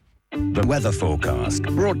The weather forecast,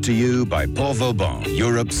 brought to you by Port Vauban,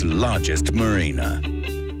 Europe's largest marina.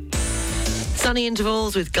 Sunny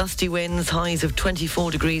intervals with gusty winds, highs of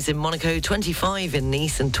 24 degrees in Monaco, 25 in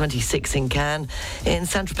Nice and 26 in Cannes. In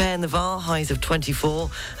Saint-Tropez and the Var, highs of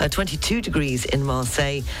 24, 22 degrees in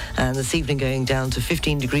Marseille, and this evening going down to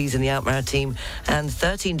 15 degrees in the Alpes-Maritimes and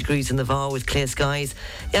 13 degrees in the Var with clear skies.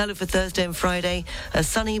 The outlook for Thursday and Friday,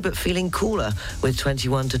 sunny but feeling cooler with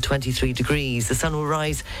 21 to 23 degrees. The sun will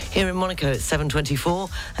rise here in Monaco at 7:24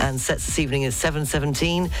 and sets this evening at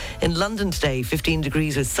 7:17. In London today, 15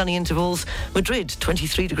 degrees with sunny intervals. Madrid,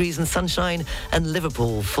 23 degrees and sunshine, and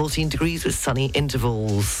Liverpool, 14 degrees with sunny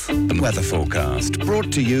intervals. The weather forecast,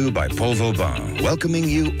 brought to you by Port Vauban, welcoming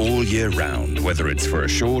you all year round, whether it's for a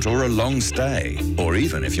short or a long stay, or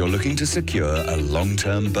even if you're looking to secure a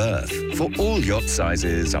long-term berth. For all yacht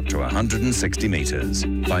sizes up to 160 metres.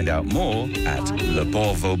 Find out more at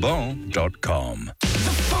leportvauban.com.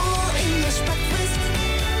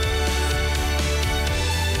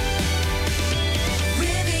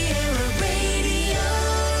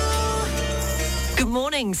 Good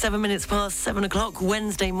morning, 7 minutes past 7 o'clock,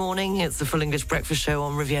 Wednesday morning. It's the Full English Breakfast Show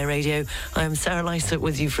on Riviera Radio. I am Sarah Lysett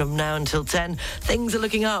with you from now until 10. Things are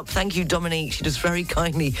looking up. Thank you, Dominique. She just very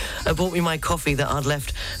kindly bought me my coffee that I'd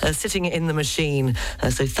left sitting in the machine.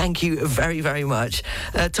 So thank you very, very much.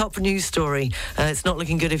 Top news story. It's not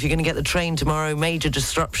looking good if you're going to get the train tomorrow. Major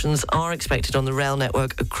disruptions are expected on the rail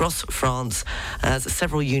network across France as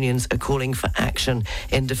several unions are calling for action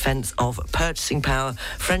in defence of purchasing power,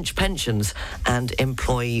 French pensions and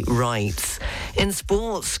employee rights. In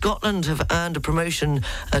sports, Scotland have earned a promotion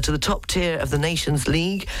to the top tier of the Nations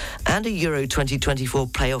League and a Euro 2024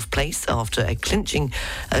 playoff place after clinching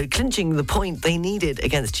the point they needed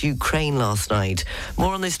against Ukraine last night.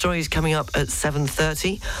 More on those stories coming up at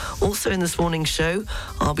 7:30. Also in this morning's show,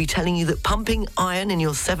 I'll be telling you that pumping iron in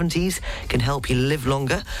your 70s can help you live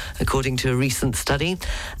longer, according to a recent study.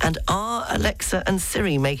 And are Alexa and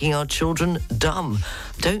Siri making our children dumb?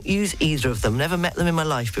 Don't use either of them. Never met them in my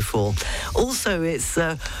life before. Also, it's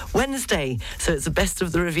Wednesday, so it's the best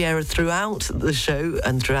of the Riviera throughout the show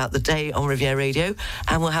and throughout the day on Riviera Radio.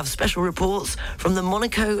 And we'll have special reports from the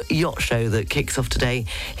Monaco Yacht Show that kicks off today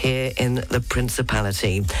here in the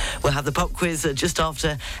Principality. We'll have the pop quiz just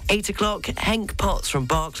after 8 o'clock. Henk Potts from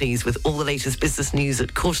Barclays with all the latest business news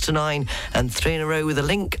at 8:45 and 3 in a row with a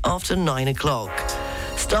link after 9 o'clock.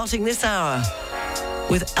 Starting this hour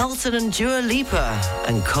with Elton and Dua Lipa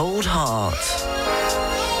and Cold Heart.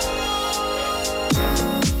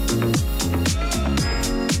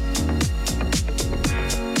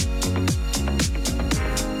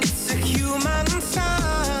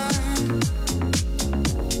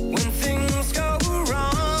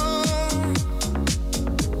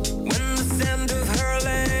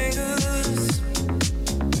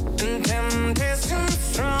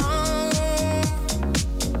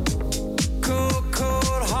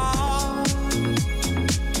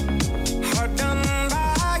 Done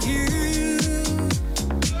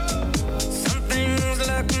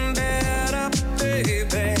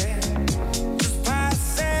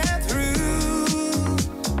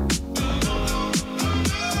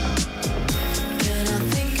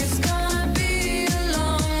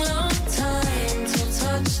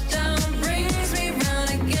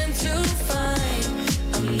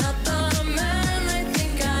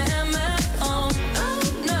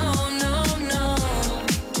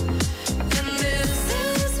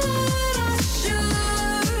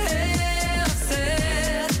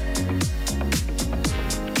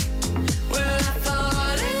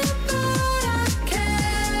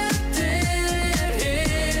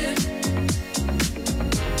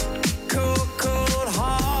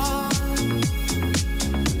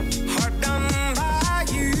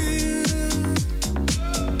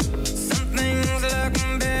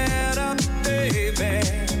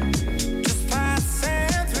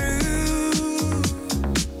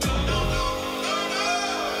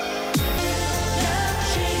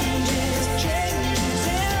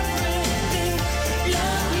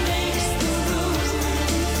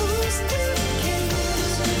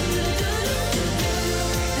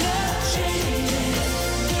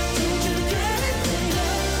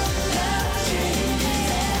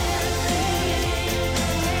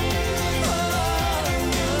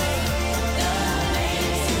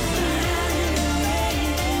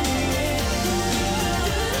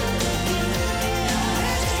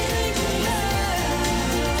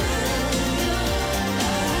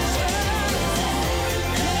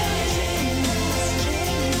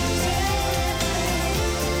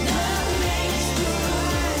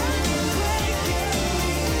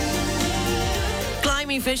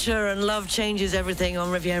Fisher and Love Changes Everything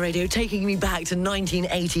on Riviera Radio, taking me back to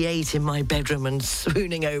 1988 in my bedroom and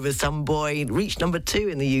swooning over some boy. Reached number 2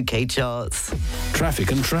 in the UK charts.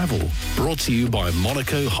 Traffic and travel, brought to you by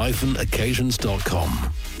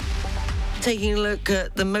Monaco-occasions.com. Taking a look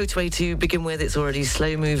at the motorway to begin with, it's already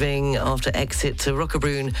slow moving after exit to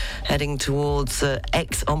Roquebrune, heading towards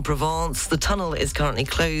Aix-en-Provence. The tunnel is currently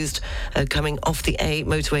closed, coming off the A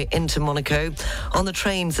motorway into Monaco. On the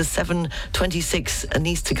trains, the 7:26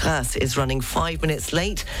 Nice to Grasse is running 5 minutes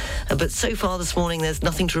late. But so far this morning, there's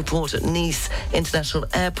nothing to report at Nice International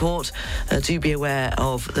Airport. Do be aware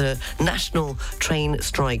of the national train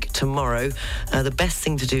strike tomorrow. The best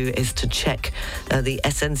thing to do is to check the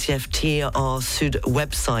SNCF TR Sud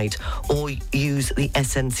website or use the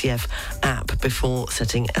SNCF app before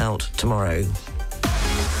setting out tomorrow.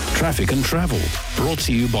 Traffic and travel, brought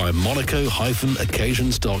to you by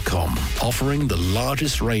Monaco-occasions.com, offering the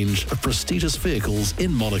largest range of prestigious vehicles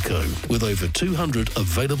in Monaco with over 200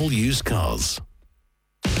 available used cars.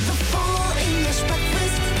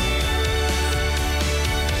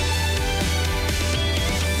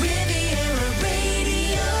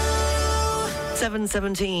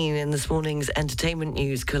 7:17 in this morning's entertainment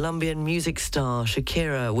news. Colombian music star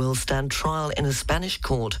Shakira will stand trial in a Spanish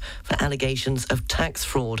court for allegations of tax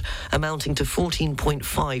fraud amounting to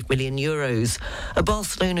 14.5 million euros. A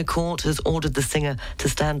Barcelona court has ordered the singer to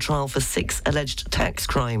stand trial for 6 alleged tax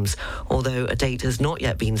crimes, although a date has not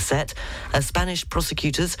yet been set. Spanish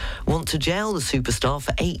prosecutors want to jail the superstar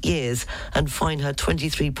for 8 years and fine her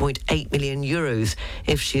 23.8 million euros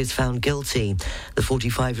if she is found guilty. The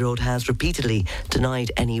 45-year-old has repeatedly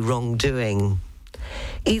denied any wrongdoing.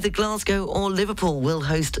 Either Glasgow or Liverpool will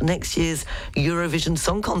host next year's Eurovision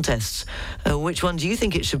Song Contests. Which one do you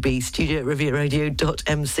think it should be?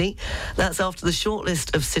 studio@rivieradio.mc. That's after the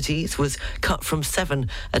shortlist of cities was cut from 7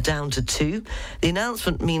 down to 2. The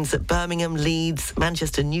announcement means that Birmingham, Leeds,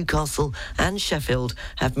 Manchester, Newcastle and Sheffield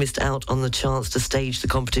have missed out on the chance to stage the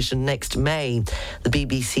competition next May. The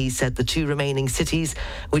BBC said the 2 remaining cities,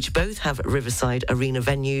 which both have Riverside Arena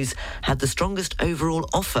venues, had the strongest overall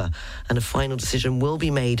offer, and a final decision will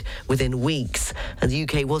be made within weeks. And the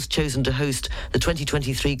UK was chosen to host the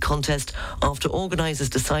 2023 contest after organisers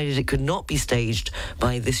decided it could not be staged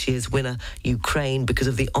by this year's winner, Ukraine, because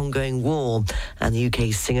of the ongoing war. And the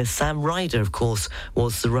UK singer Sam Ryder, of course,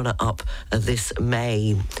 was the runner-up this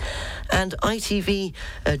May. And ITV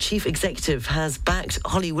chief executive has backed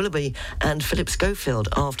Holly Willoughby and Philip Schofield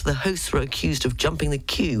after the hosts were accused of jumping the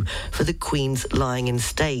queue for the Queen's lying in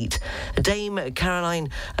state. Dame Caroline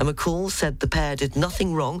McCall said the pair did nothing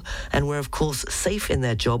wrong and were, of course, safe in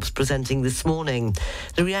their jobs presenting this morning.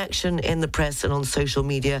 The reaction in the press and on social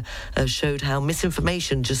media showed how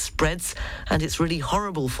misinformation just spreads, and it's really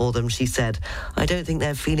horrible for them, she said. I don't think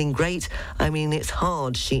they're feeling great. I mean, it's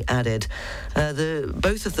hard, she added.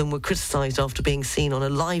 Both of them were criticised after being seen on a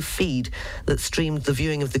live feed that streamed the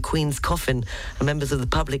viewing of the Queen's coffin, and members of the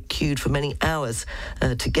public queued for many hours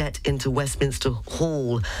to get into Westminster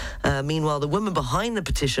Hall. Meanwhile, the woman behind the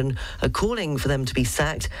petition, calling for them to be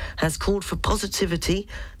sacked, has called for positivity,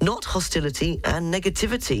 not hostility and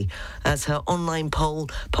negativity, as her online poll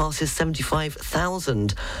passes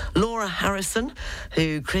 75,000. Laura Harrison,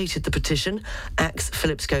 who created the petition, axed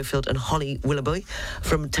Philip Schofield and Holly Willoughby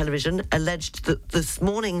from television, alleged that this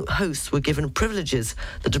morning hosts were given privileges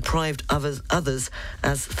that deprived others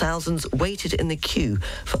as thousands waited in the queue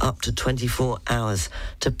for up to 24 hours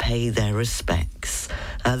to pay their respects.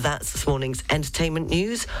 That's this morning's entertainment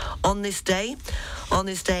news. On this day what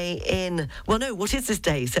is this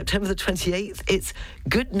day? September the 28th? It's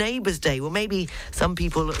Good Neighbours Day. Well, maybe some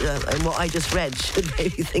people, in what I just read, should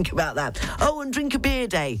maybe think about that. Oh, and Drink a Beer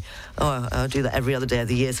Day. Oh, I'll do that every other day of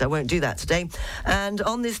the year, so I won't do that today. And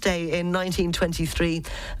on this day in 1923,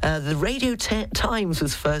 the Radio Times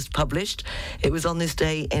was first published. It was on this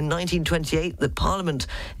day in 1928 that Parliament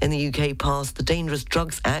in the UK passed the Dangerous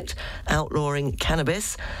Drugs Act, outlawing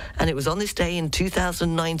cannabis. And it was on this day in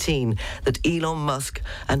 2019 that Elon Musk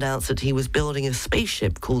announced that he was building a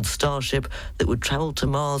spaceship called Starship that would travel to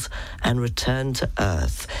Mars and return to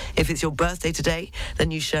Earth. If it's your birthday today,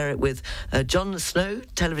 then you share it with Jon Snow,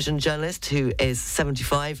 television journalist, who is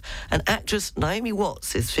 75, and actress Naomi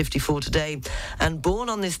Watts is 54 today. And born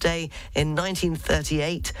on this day in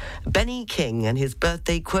 1938, Benny King, and his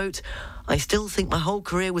birthday quote: I still think my whole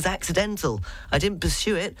career was accidental. I didn't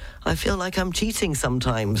pursue it. I feel like I'm cheating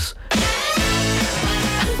sometimes.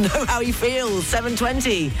 Know how he feels.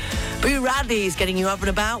 7:20. Boo Radley's getting you up and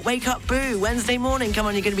about. Wake up, Boo. Wednesday morning. Come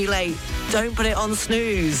on, you're going to be late. Don't put it on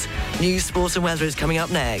snooze. News, sports and weather is coming up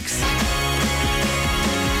next.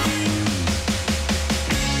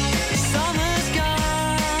 Summer's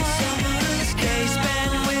gone,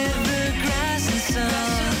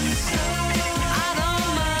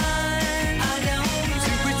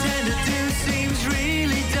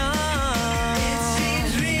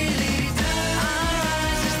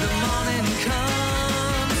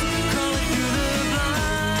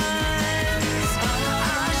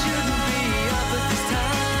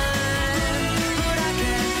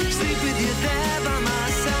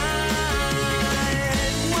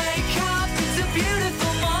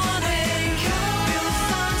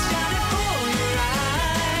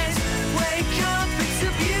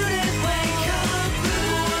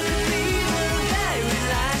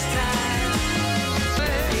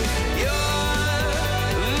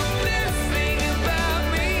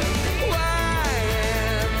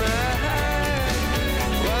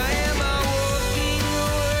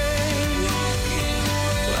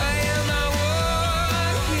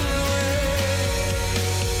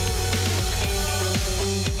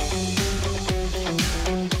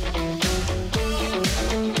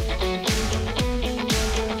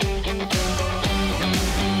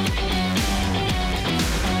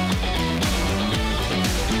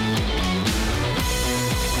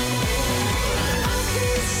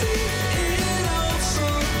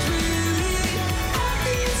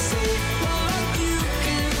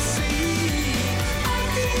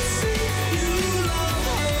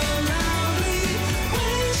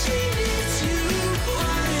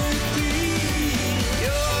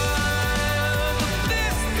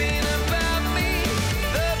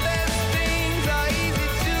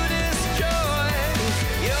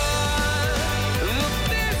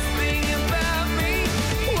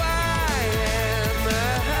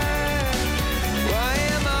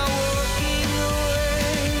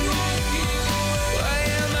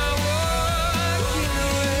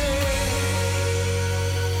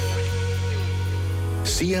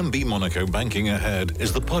 CMB Monaco Banking Ahead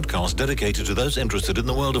is the podcast dedicated to those interested in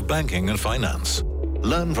the world of banking and finance.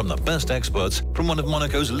 Learn from the best experts from one of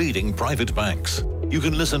Monaco's leading private banks. You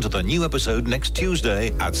can listen to the new episode next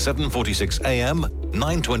Tuesday at 7:46 a.m.,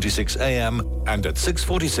 9:26 a.m. and at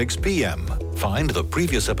 6:46 p.m. Find the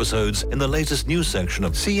previous episodes in the latest news section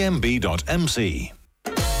of cmb.mc.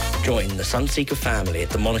 Join the Sunseeker family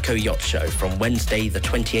at the Monaco Yacht Show from Wednesday the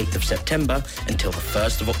 28th of September until the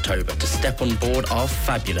 1st of October to step on board our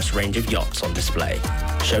fabulous range of yachts on display.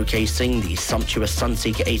 Showcasing the sumptuous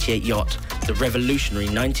Sunseeker 88 yacht, the revolutionary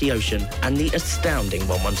 90 Ocean and the astounding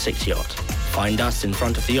 116 yacht. Find us in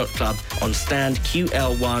front of the Yacht Club on stand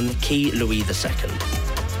QL1 Quay Louis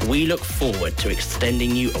II. We look forward to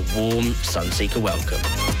extending you a warm Sunseeker welcome.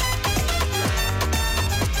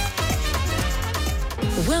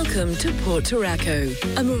 Welcome to Port Turaco,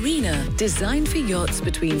 a marina designed for yachts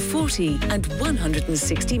between 40 and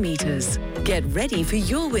 160 metres. Get ready for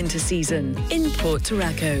your winter season in Port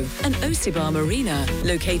Turaco, an Osibar marina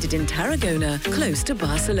located in Tarragona, close to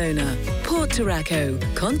Barcelona. Port Turaco.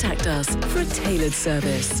 Contact us for a tailored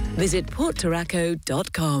service. Visit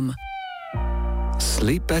portturaco.com.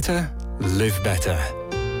 Sleep better, live better.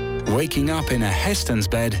 Waking up in a Heston's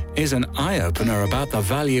bed is an eye-opener about the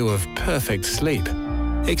value of perfect sleep.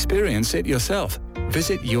 Experience it yourself.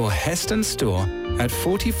 Visit your Heston store at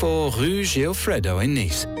 44 Rue Gilfredo in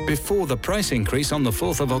Nice before the price increase on the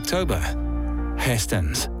 4th of October.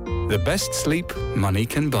 Heston's, the best sleep money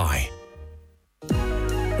can buy.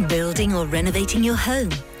 Building or renovating your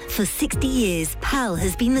home? For 60 years, PAL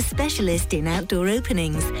has been the specialist in outdoor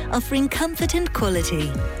openings, offering comfort and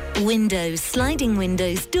quality. Windows, sliding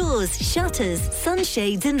windows, doors, shutters,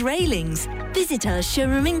 sunshades and railings. Visit our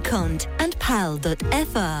showroom in Conde and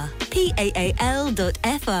pal.fr.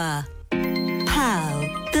 PAAL.fr. PAL,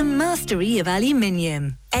 the mastery of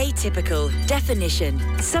aluminium. Atypical. Definition.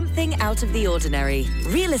 Something out of the ordinary.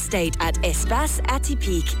 Real estate at Espace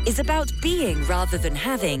Atypique is about being rather than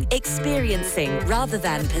having, experiencing rather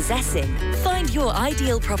than possessing. Find your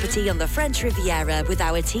ideal property on the French Riviera with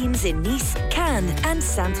our teams in Nice, Cannes and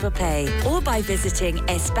Saint-Tropez, or by visiting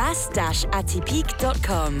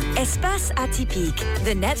espace-atypique.com. Espace Atypique,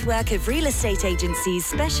 the network of real estate agencies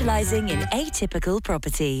specialising in atypical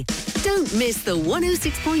property. Don't miss the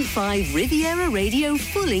 106.5 Riviera Radio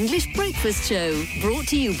Full English Breakfast Show, brought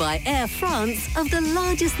to you by Air France of the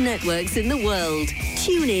largest networks in the world.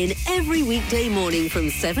 Tune in every weekday morning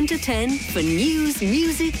from 7 to 10 for news,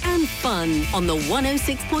 music and fun on the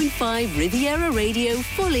 106.5 Riviera Radio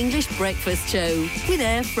Full English Breakfast Show with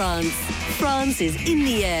Air France. France is in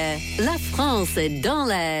the air. La France est dans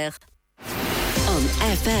l'air. On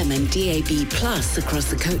FM and DAB Plus across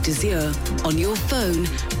the Côte d'Azur, on your phone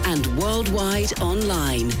and worldwide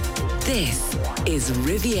online. This is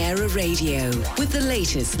Riviera Radio with the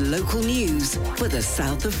latest local news for the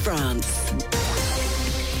south of France.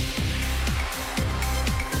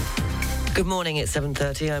 Good morning, it's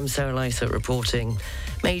 7:30. I'm Sarah Lysett reporting.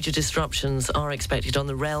 Major disruptions are expected on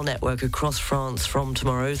the rail network across France from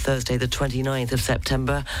tomorrow, Thursday the 29th of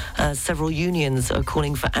September, as several unions are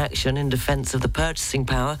calling for action in defence of the purchasing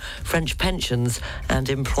power, French pensions and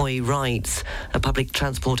employee rights. Public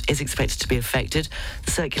transport is expected to be affected.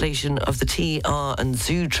 The circulation of the TR and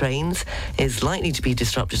ZU trains is likely to be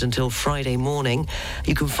disrupted until Friday morning.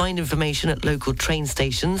 You can find information at local train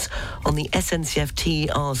stations on the SNCF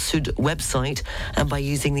TR Sud website and by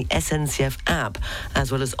using the SNCF app,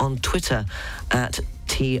 as well as on Twitter at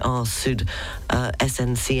TR Sud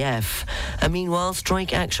SNCF. Meanwhile,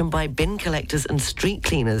 strike action by bin collectors and street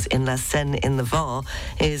cleaners in La Seine in the Var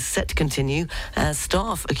is set to continue as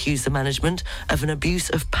staff accuse the management of an abuse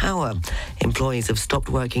of power. Employees have stopped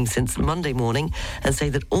working since Monday morning and say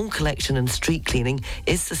that all collection and street cleaning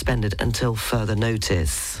is suspended until further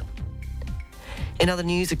notice. In other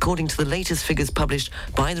news, according to the latest figures published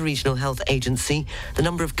by the Regional Health Agency, the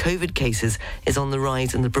number of COVID cases is on the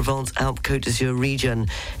rise in the Provence-Alpes-Côte d'Azur region,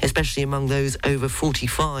 especially among those over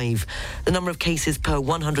 45. The number of cases per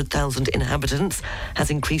 100,000 inhabitants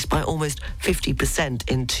has increased by almost 50%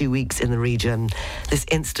 in 2 weeks in the region. This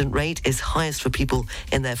incident rate is highest for people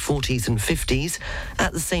in their 40s and 50s.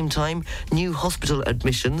 At the same time, new hospital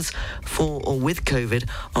admissions for or with COVID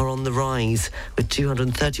are on the rise, with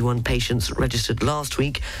 231 patients registered last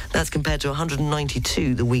week. That's compared to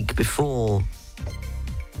 192 the week before.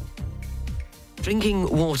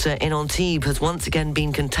 Drinking water in Antibes has once again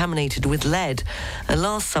been contaminated with lead.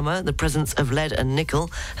 Last summer, the presence of lead and nickel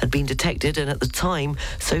had been detected, and at the time,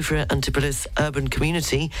 Sophia Antipolis Urban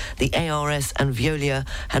Community, the ARS and Veolia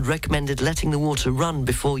had recommended letting the water run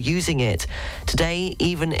before using it. Today,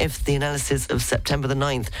 even if the analysis of September the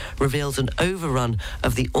 9th reveals an overrun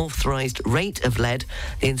of the authorised rate of lead,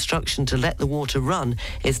 the instruction to let the water run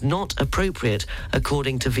is not appropriate,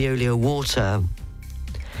 according to Veolia Water.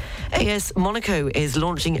 AS Monaco is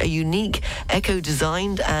launching a unique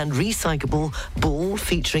eco-designed and recyclable ball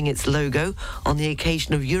featuring its logo on the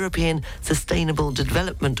occasion of European Sustainable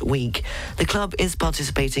Development Week. The club is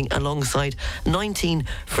participating alongside 19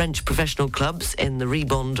 French professional clubs in the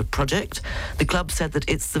Rebond project. The club said that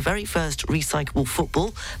it's the very first recyclable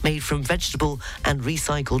football made from vegetable and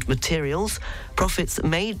recycled materials. Profits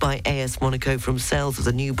made by AS Monaco from sales of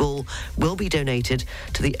the new ball will be donated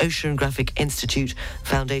to the Oceanographic Institute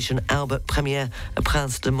Foundation Albert Premier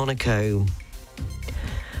Prince de Monaco.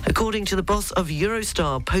 According to the boss of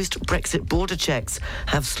Eurostar, post-Brexit border checks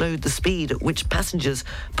have slowed the speed at which passengers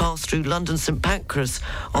pass through London St Pancras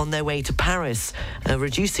on their way to Paris,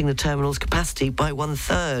 reducing the terminal's capacity by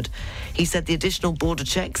 1/3. He said the additional border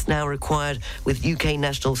checks now required with UK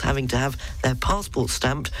nationals having to have their passport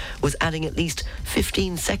stamped was adding at least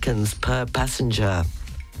 15 seconds per passenger.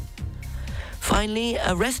 Finally,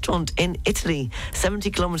 a restaurant in Italy,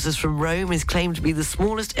 70 kilometres from Rome, is claimed to be the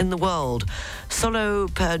smallest in the world. Solo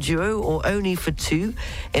per duo, or only for two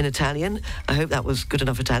in Italian, I hope that was good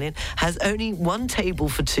enough Italian, has only one table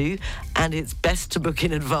for two, and it's best to book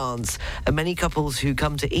in advance. Many couples who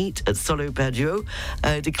come to eat at Solo per duo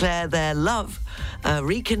declare their love,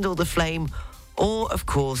 rekindle the flame, or, of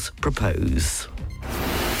course, propose.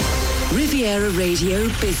 Riviera Radio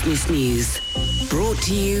Business News. Brought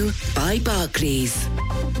to you by Barclays.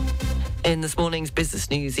 In this morning's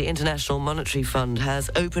business news, the International Monetary Fund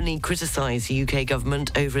has openly criticised the UK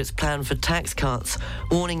government over its plan for tax cuts,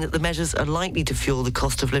 warning that the measures are likely to fuel the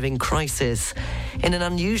cost of living crisis. In an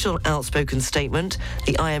unusual outspoken statement,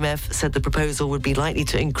 the IMF said the proposal would be likely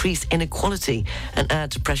to increase inequality and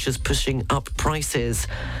add to pressures pushing up prices.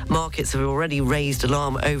 Markets have already raised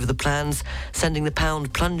alarm over the plans, sending the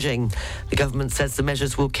pound plunging. The government says the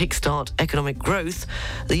measures will kickstart economic growth.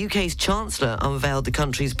 The UK's Chancellor unveiled the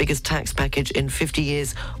country's biggest tax package in 50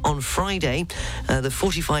 years on Friday. The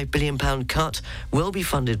 £45 billion cut will be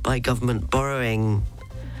funded by government borrowing.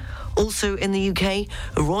 Also in the UK,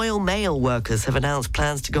 Royal Mail workers have announced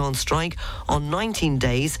plans to go on strike on 19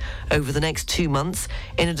 days over the next 2 months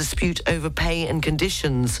in a dispute over pay and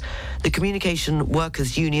conditions. The Communication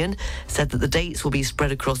Workers Union said that the dates will be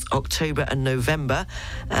spread across October and November,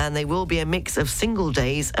 and they will be a mix of single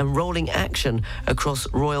days and rolling action across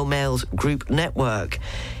Royal Mail's group network.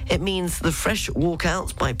 It means the fresh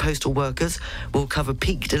walkouts by postal workers will cover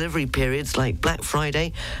peak delivery periods like Black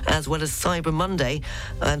Friday as well as Cyber Monday,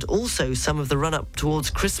 and also some of the run-up towards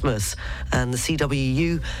Christmas. And the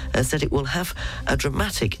CWU said it will have a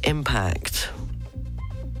dramatic impact.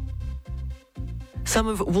 Some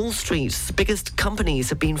of Wall Street's biggest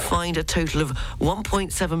companies have been fined a total of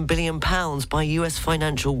 £1.7 billion by US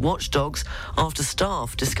financial watchdogs after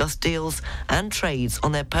staff discussed deals and trades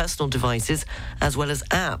on their personal devices as well as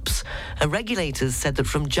apps. Regulators said that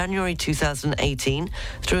from January 2018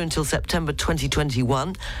 through until September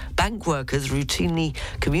 2021, bank workers routinely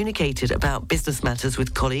communicated about business matters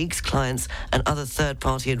with colleagues, clients and other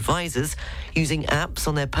third-party advisors using apps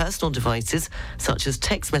on their personal devices such as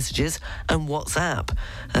text messages and WhatsApp.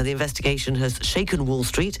 The investigation has shaken Wall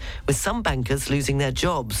Street, with some bankers losing their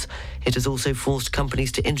jobs. It has also forced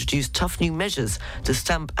companies to introduce tough new measures to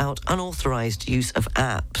stamp out unauthorised use of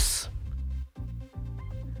apps.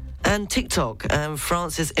 And TikTok and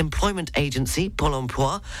France's employment agency, Pôle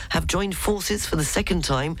Emploi, have joined forces for the second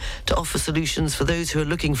time to offer solutions for those who are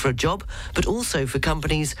looking for a job, but also for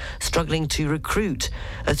companies struggling to recruit.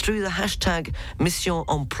 Through the hashtag Mission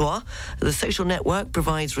Emploi, the social network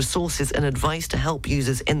provides resources and advice to help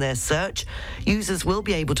users in their search. Users will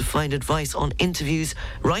be able to find advice on interviews,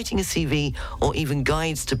 writing a CV, or even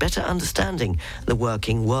guides to better understanding the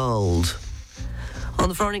working world. On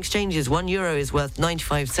the foreign exchanges, €1 is worth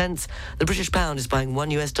 95 cents. The British pound is buying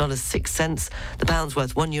 $1 6 cents. The pound's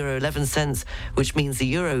worth €1.11, which means the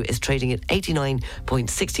euro is trading at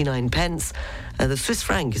 89.69 pence. The Swiss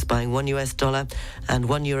franc is buying $1 and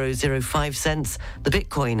 €1.05. The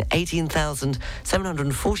Bitcoin,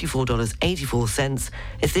 $18,744.84.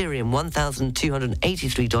 Ethereum,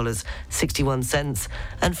 $1,283.61.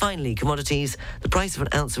 And finally, commodities. The price of an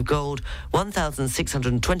ounce of gold,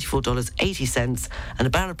 $1,624.80. and a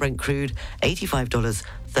barrel of Brent crude,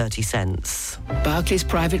 $85.30. Barclays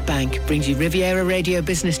Private Bank brings you Riviera Radio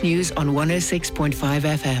Business News on 106.5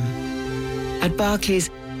 FM. At Barclays,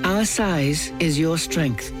 our size is your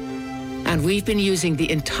strength. And we've been using the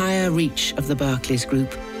entire reach of the Barclays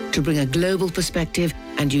Group to bring a global perspective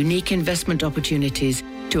and unique investment opportunities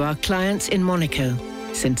to our clients in Monaco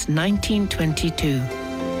since 1922.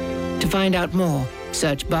 To find out more,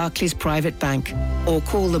 search Barclays Private Bank or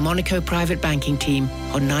call the Monaco Private Banking team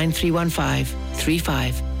on 9315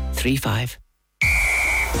 3535.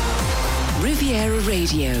 Riviera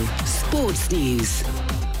Radio Sports News.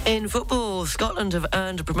 In football, Scotland have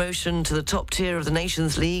earned a promotion to the top tier of the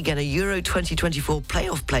Nations League and a Euro 2024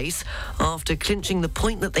 playoff place after clinching the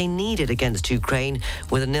point that they needed against Ukraine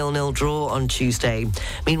with a 0-0 draw on Tuesday.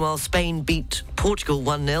 Meanwhile, Spain beat Portugal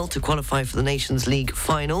 1-0 to qualify for the Nations League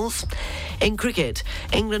finals. In cricket,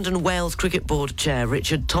 England and Wales Cricket Board Chair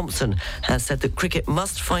Richard Thompson has said that cricket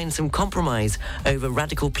must find some compromise over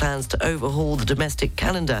radical plans to overhaul the domestic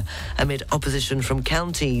calendar amid opposition from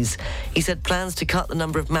counties. He said plans to cut the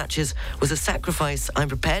number of matches was a sacrifice I'm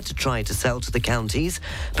prepared to try to sell to the counties,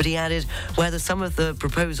 but he added whether some of the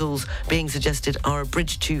proposals being suggested are a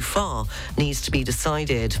bridge too far needs to be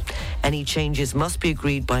decided. Any changes must be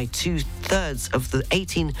agreed by 2/3 of the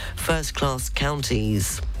 18 first-class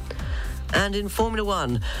counties. And in Formula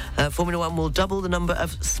One will double the number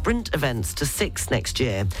of sprint events to 6 next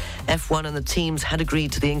year. F1 and the teams had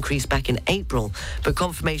agreed to the increase back in April, but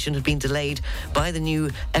confirmation had been delayed by the new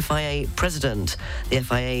FIA president. The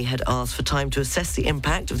FIA had asked for time to assess the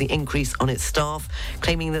impact of the increase on its staff,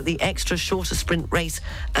 claiming that the extra shorter sprint race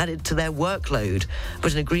added to their workload.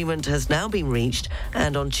 But an agreement has now been reached,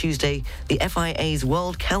 and on Tuesday, the FIA's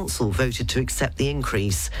World Council voted to accept the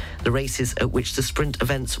increase. The races at which the sprint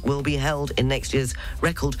events will be held in next year's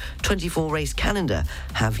record 24-race calendar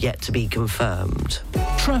have yet to be confirmed.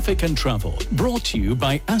 Traffic and Travel, brought to you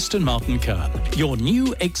by Aston Martin Cannes, your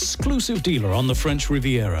new exclusive dealer on the French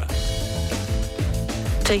Riviera.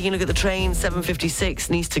 Taking a look at the train, 7:56,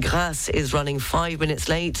 Nice to Grasse is running 5 minutes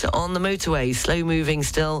late on the motorway. Slow moving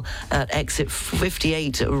still at exit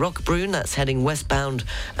 58 Roquebrune. That's heading westbound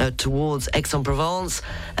towards Aix-en-Provence.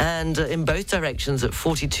 And in both directions at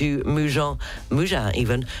 42 Mougins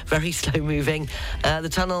even, very slow moving. The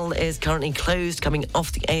tunnel is currently closed coming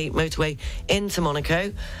off the A8 motorway into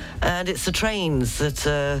Monaco. And it's the trains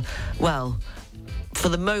that, for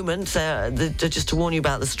the moment, just to warn you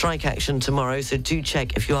about the strike action tomorrow, so do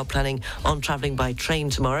check if you are planning on travelling by train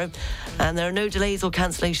tomorrow. And there are no delays or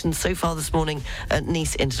cancellations so far this morning at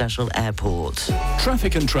Nice International Airport.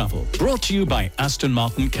 Traffic and Travel, brought to you by Aston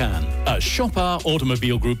Martin Cannes, a Chopard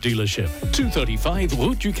Automobile Group dealership, 235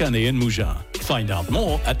 Route du Canet in Mougins. Find out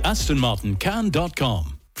more at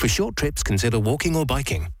astonmartincannes.com. For short trips, consider walking or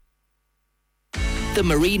biking. The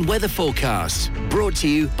Marine Weather Forecast, brought to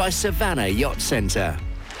you by Savannah Yacht Centre.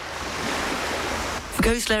 For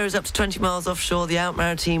coast layers up to 20 miles offshore, the Out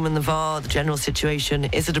Maritime and the VAR, the general situation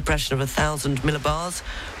is a depression of 1,000 millibars.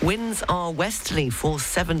 Winds are westerly, force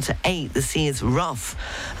 7 to 8. The sea is rough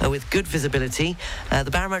with good visibility. The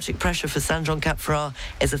barometric pressure for Saint-Jean-Cap-Ferrat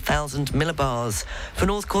is 1,000 millibars. For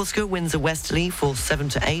North Corsica, winds are westerly, force 7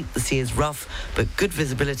 to 8. The sea is rough but good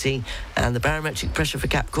visibility. And the barometric pressure for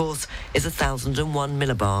Cap Corse is 1,001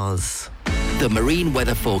 millibars. The Marine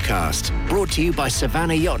Weather Forecast, brought to you by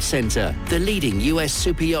Savannah Yacht Centre, the leading US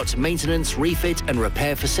super yacht maintenance, refit and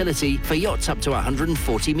repair facility for yachts up to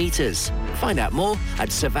 140 metres. Find out more at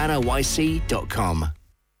savannahYC.com.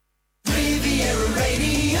 Riviera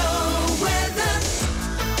Radio weather.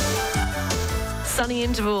 Sunny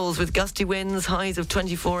intervals with gusty winds, highs of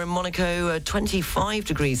 24 in Monaco, 25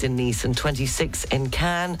 degrees in Nice and 26 in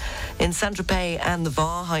Cannes. In Saint-Tropez and the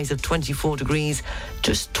VAR, highs of 24 degrees,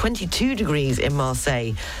 just 22 degrees in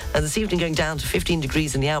Marseille. This evening going down to 15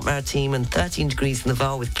 degrees in the Out Maritime and 13 degrees in the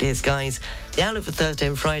VAR with clear skies. The outlook for Thursday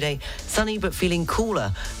and Friday, sunny but feeling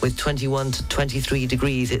cooler with 21 to 23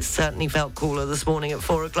 degrees. It certainly felt cooler this morning at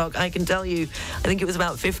 4 o'clock, I can tell you. I think it was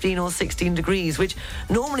about 15 or 16 degrees, which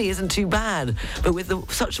normally isn't too bad. But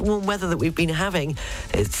with such warm weather that we've been having,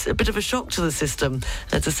 it's a bit of a shock to the system,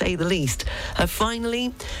 to say the least.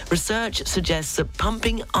 Finally, research suggests that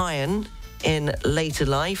pumping iron in later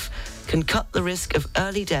life can cut the risk of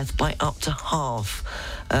early death by up to half.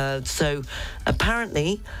 So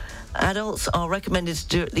apparently, adults are recommended to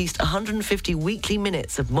do at least 150 weekly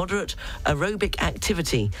minutes of moderate aerobic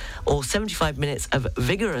activity or 75 minutes of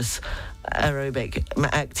vigorous aerobic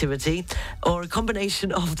activity, or a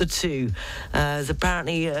combination of the two. As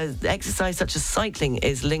apparently exercise such as cycling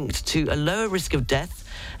is linked to a lower risk of death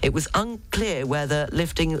it was unclear whether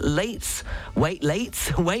lifting weights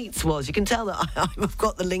was. You can tell that I've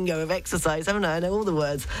got the lingo of exercise, haven't I? I know all the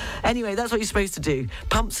words. Anyway, that's what you're supposed to do.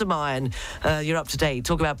 Pump some iron. You're up to date.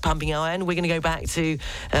 Talk about pumping iron. We're going to go back to,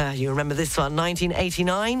 you remember this one,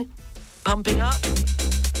 1989? Pumping up.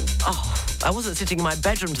 Oh, I wasn't sitting in my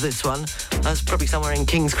bedroom to this one. I was probably somewhere in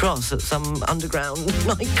King's Cross at some underground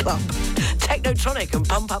nightclub. Technotronic and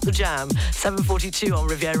Pump Up the Jam. 7:42 on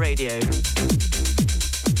Riviera Radio.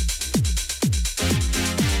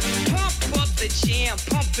 Pump up the jam,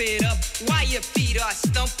 pump it up while your feet are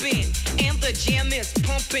stumping. And the jam is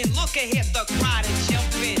pumping. Look ahead, the crowd is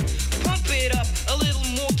jumping. Pump it up a little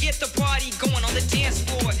more, get the party going on the dance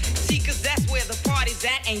floor. See, 'cause that's where the party's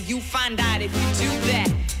at, and you find out if you do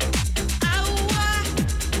that.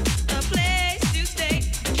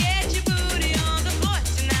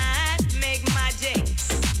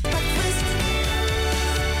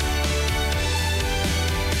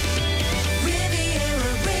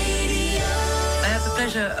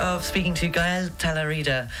 Of speaking to Gael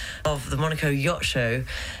Talarida of the Monaco Yacht Show.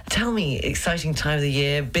 Tell me, exciting time of the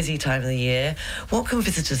year, busy time of the year. What can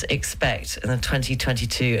visitors expect in the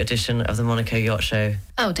 2022 edition of the Monaco Yacht Show?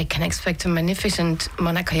 Oh, they can expect a magnificent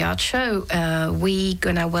Monaco Yacht Show. We're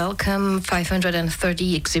gonna welcome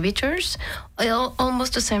 530 exhibitors,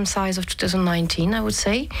 almost the same size of 2019, I would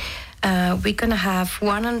say. We're going to have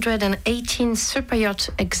 118 super yachts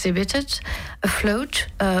exhibited afloat,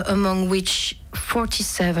 among which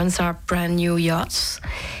 47 are brand new yachts,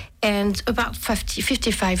 and about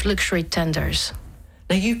 55 luxury tenders.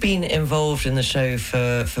 Now, you've been involved in the show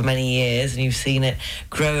for many years, and you've seen it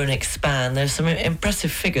grow and expand. There's some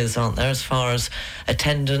impressive figures, aren't there, as far as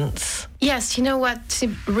attendance? Yes, you know what's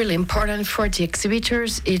really important for the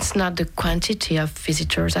exhibitors? It's not the quantity of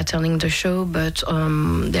visitors attending the show, but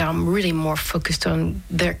they are really more focused on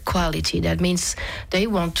their quality. That means they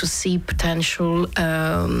want to see potential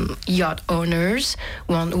yacht owners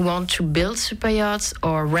who want to build super yachts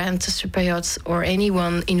or rent super yachts, or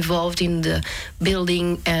anyone involved in the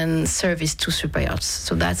building and service to super yachts.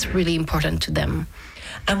 So that's really important to them.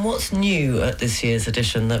 And what's new at this year's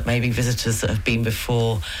edition that maybe visitors that have been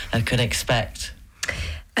before can expect?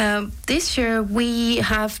 This year we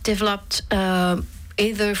have developed,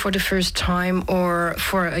 either for the first time or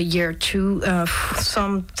for a year or two,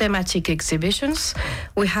 some thematic exhibitions.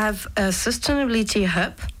 We have a sustainability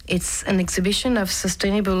hub. It's an exhibition of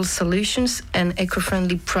sustainable solutions and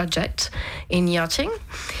eco-friendly projects in yachting.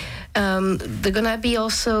 There are going to be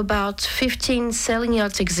also about 15 sailing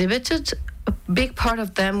yachts exhibited. A big part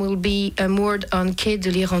of them will be moored on Quai de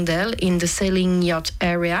l'Hirondelle in the sailing yacht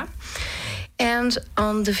area. And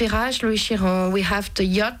on the Virage Louis Chiron, we have the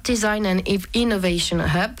Yacht Design and Innovation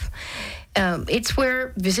Hub. It's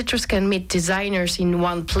where visitors can meet designers in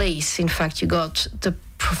one place. In fact, you got the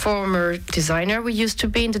former designer we used to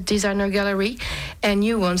be in the designer gallery, and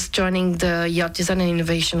new ones joining the Yacht Design and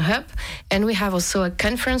Innovation Hub. And we have also a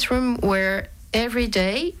conference room where every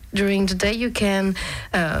day, during the day, you can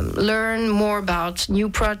learn more about new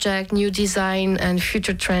project, new design, and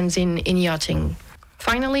future trends in yachting.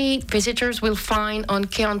 Finally, visitors will find on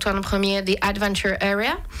Quai Antoine Premier the Adventure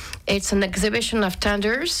Area. It's an exhibition of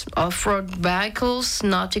tenders, off-road vehicles,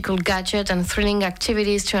 nautical gadgets, and thrilling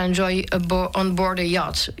activities to enjoy on board a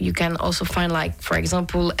yacht. You can also find, like, for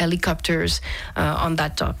example, helicopters on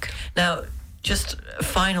that dock. Now, just a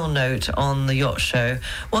final note on the yacht show.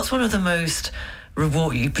 What's one of the most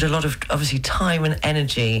you put a lot of, obviously, time and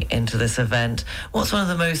energy into this event. What's one of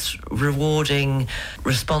the most rewarding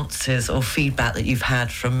responses or feedback that you've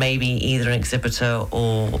had from maybe either an exhibitor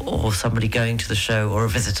or somebody going to the show, or a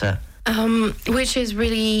visitor? Which is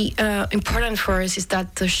really important for us, is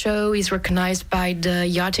that the show is recognized by the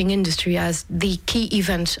yachting industry as the key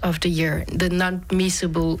event of the year, the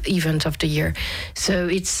non-missable event of the year. So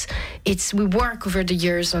we work over the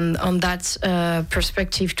years on that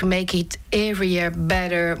perspective to make it every year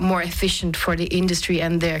better, more efficient for the industry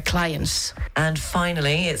and their clients. And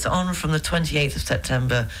finally, it's on from the 28th of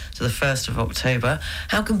September to the 1st of October.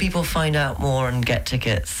 How can people find out more and get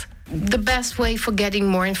tickets? The best way for getting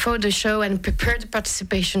more info on the show and prepare the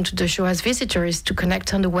participation to the show as visitors is to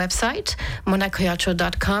connect on the website,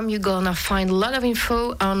 monacoyachtshow.com. You're going to find a lot of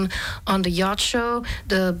info on the yacht show,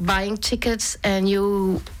 the buying tickets, and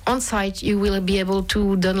on site you will be able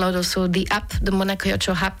to download also the app, the Monaco Yacht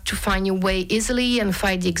Show app, to find your way easily and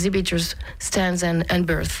find the exhibitors' stands and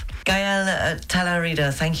berth. Gael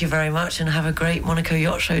Talarida, thank you very much, and have a great Monaco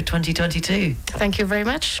Yacht Show 2022. Thank you very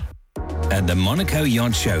much. At the Monaco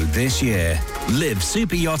Yacht Show this year, live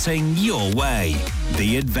super yachting your way.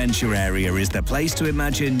 The Adventure Area is the place to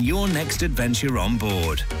imagine your next adventure on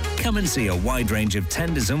board. Come and see a wide range of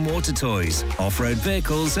tenders and water toys, off-road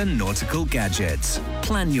vehicles and nautical gadgets.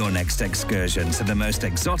 Plan your next excursion to the most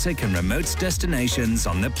exotic and remote destinations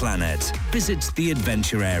on the planet. Visit the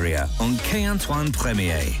Adventure Area on Quai Antoine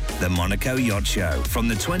Premier. The Monaco Yacht Show from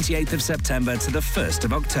the 28th of September to the 1st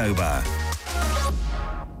of October.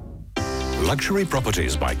 Luxury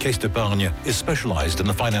Properties by Caisse d'Epargne is specialized in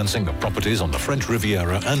the financing of properties on the French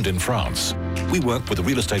Riviera and in France. We work with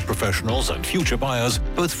real estate professionals and future buyers,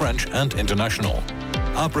 both French and international.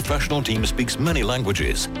 Our professional team speaks many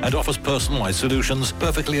languages and offers personalized solutions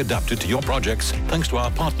perfectly adapted to your projects thanks to our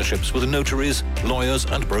partnerships with notaries, lawyers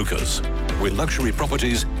and brokers. With Luxury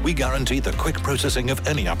Properties, we guarantee the quick processing of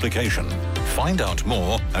any application. Find out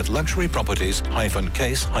more at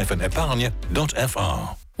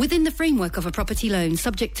luxuryproperties-case-epargne.fr. Within the framework of a property loan,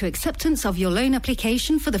 subject to acceptance of your loan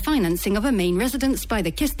application for the financing of a main residence by the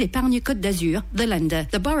Caisse d'Epargne Côte d'Azur, the lender,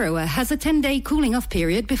 the borrower has a 10-day cooling-off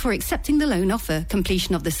period before accepting the loan offer.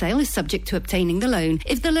 Completion of the sale is subject to obtaining the loan.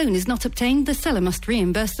 If the loan is not obtained, the seller must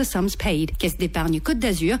reimburse the sums paid. Caisse d'Epargne Côte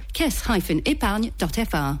d'Azur,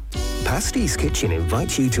 caisse-epargne.fr. Pastis Kitchen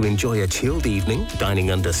invites you to enjoy a chilled evening, dining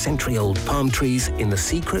under century-old palm trees in the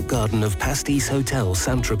secret garden of Pastis Hotel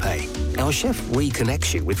Saint-Tropez. Our chef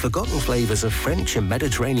reconnects you with forgotten flavors of French and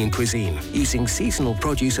Mediterranean cuisine, using seasonal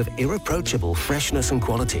produce of irreproachable freshness and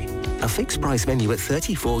quality. A fixed-price menu at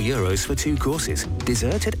 €34 for 2 courses,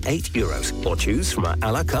 dessert at €8, or choose from our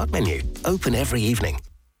a la carte menu. Open every evening.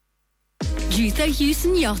 Jutho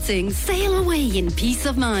Houston Yachting. Sail away in peace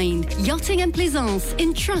of mind. Yachting and Plaisance.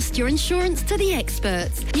 Entrust your insurance to the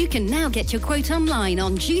experts. You can now get your quote online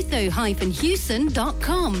on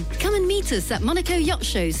jutho-houston.com. Come and meet us at Monaco Yacht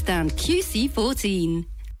Show stand QC14.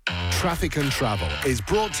 Traffic and Travel is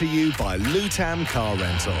brought to you by Lutam Car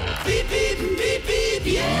Rental. Beep, beep, beep, beep,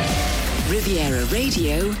 yeah. Riviera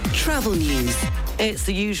Radio Travel News. It's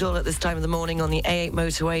the usual at this time of the morning on the A8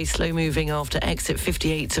 motorway, slow moving after exit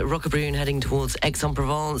 58 at Roquebrune heading towards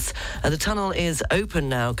Aix-en-Provence. The tunnel is open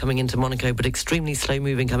now coming into Monaco, but extremely slow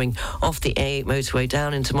moving coming off the A8 motorway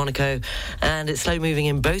down into Monaco, and it's slow moving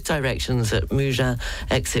in both directions at Mougins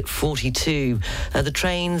exit 42. The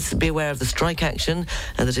trains, be aware of the strike action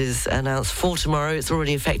that is announced for tomorrow. It's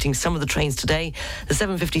already affecting some of the trains today. The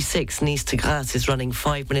 756 Nice to Grasse is running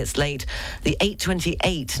 5 minutes late. The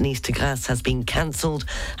 828 Nice to Grasse has been cancelled,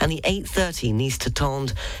 and the 8:30 Nice to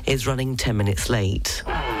Tende is running 10 minutes late.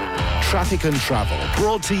 Traffic and Travel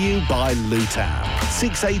brought to you by Lutam.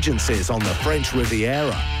 6 agencies on the French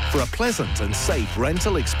Riviera for a pleasant and safe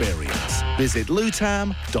rental experience. Visit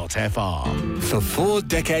lutam.fr. For 4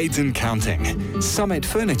 decades and counting, Summit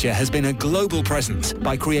Furniture has been a global presence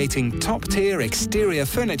by creating top-tier exterior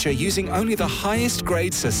furniture using only the highest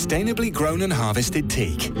grade sustainably grown and harvested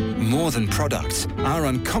teak. More than products, our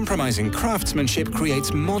uncompromising craftsmanship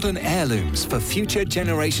creates modern heirlooms for future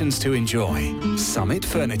generations to enjoy. Summit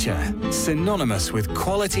Furniture, synonymous with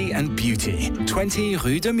quality and beauty. 20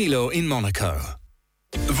 Rue de Milo in Monaco.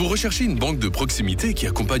 Vous recherchez une banque de proximité qui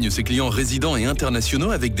accompagne ses clients résidents et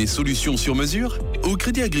internationaux avec des solutions sur mesure? Au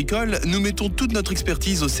Crédit Agricole, nous mettons toute notre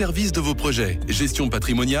expertise au service de vos projets. Gestion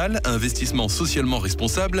patrimoniale, investissement socialement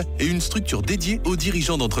responsable et une structure dédiée aux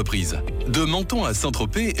dirigeants d'entreprise. De Menton à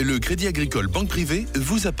Saint-Tropez, le Crédit Agricole Banque Privée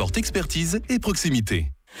vous apporte expertise et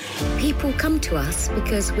proximité. People come to us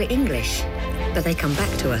because we're English, but they come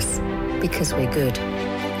back to us because we're good.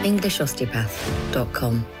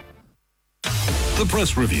 EnglishOsteopath.com. The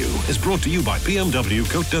Press Review is brought to you by BMW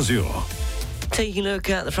Côte d'Azur. Taking a look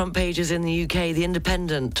at the front pages in the UK, the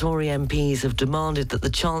Independent Tory MPs have demanded that the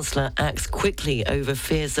Chancellor acts quickly over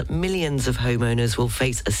fears that millions of homeowners will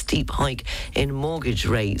face a steep hike in mortgage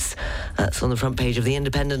rates. That's on the front page of the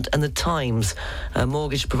Independent and the Times.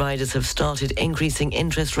 Mortgage providers have started increasing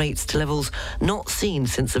interest rates to levels not seen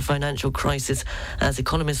since the financial crisis, as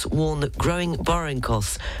economists warn that growing borrowing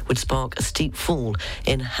costs would spark a steep fall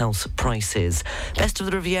in house prices. Best of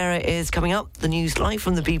the Riviera is coming up, the news live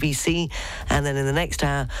from the BBC, and then in the next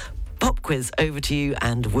hour, pop quiz over to you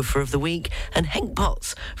and Woofer of the Week, and Henk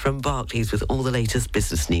Potts from Barclays with all the latest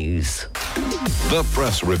business news. The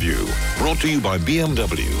Press Review, brought to you by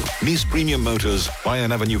BMW, Nice Premium Motors,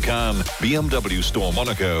 Bayern Avenue Cannes, BMW Store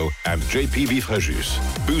Monaco, and JPV Fréjus.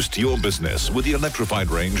 Boost your business with the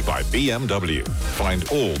electrified range by BMW. Find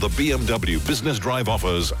all the BMW Business Drive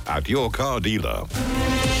offers at your car dealer.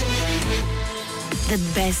 The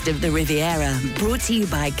best of the Riviera, brought to you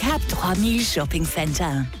by Cap 3000 Shopping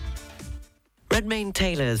Centre. Redmayne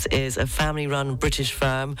Tailors is a family-run British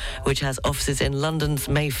firm which has offices in London's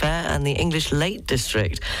Mayfair and the English Lake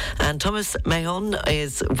District. And Thomas Mahon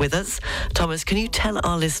is with us. Thomas, can you tell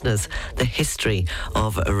our listeners the history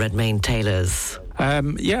of Redmayne Tailors?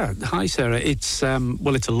 Hi Sarah. It's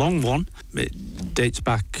it's a long one. It dates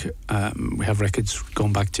back. We have records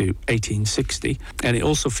going back to 1860, and it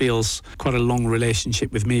also feels quite a long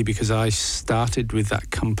relationship with me because I started with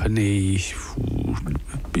that company,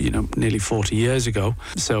 nearly 40 years ago.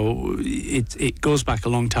 So it goes back a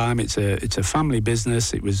long time. It's a family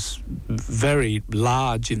business. It was very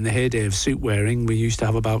large in the heyday of suit wearing. We used to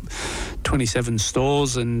have about 27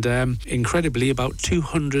 stores and incredibly about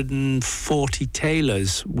 240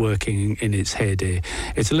 tailors working in its heyday.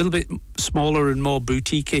 It's a little bit smaller and more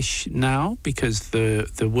boutique-ish now because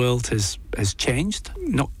the world has changed.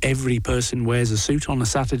 Not every person wears a suit on a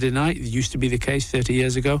Saturday night. It used to be the case 30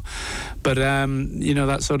 years ago. But,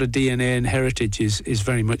 that sort of DNA and heritage is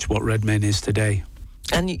very much what Redmayne is today.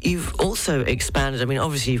 And you've also expanded. I mean,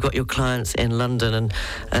 obviously you've got your clients in London, and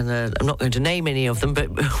I'm not going to name any of them, but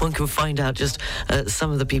one can find out just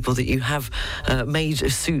some of the people that you have made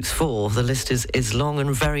suits for. The list is long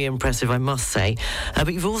and very impressive, I must say.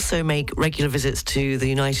 But you've also made regular visits to the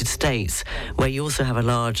United States, where you also have a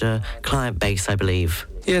larger client base, I believe.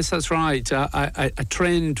 Yes, that's right. I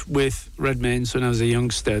trained with Redmayne's when I was a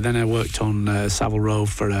youngster. Then I worked on Savile Row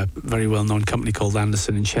for a very well-known company called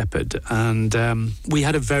Anderson & Shepherd. And we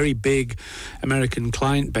had a very big American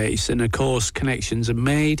client base. And, of course, connections are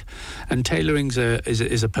made. And tailoring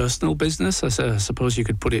is a personal business. I suppose you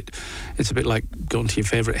could put it. It's a bit like going to your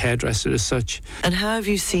favourite hairdresser as such. And how have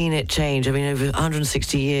you seen it change? I mean, over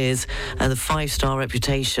 160 years and the 5-star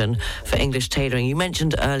reputation for English tailoring. You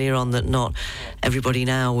mentioned earlier on that not everybody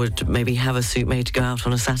now would maybe have a suit made to go out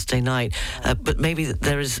on a Saturday night, but maybe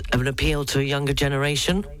there is an appeal to a younger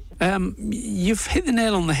generation? You've hit the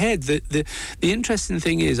nail on the head. The interesting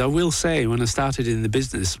thing is, I will say, when I started in the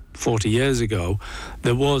business 40 years ago,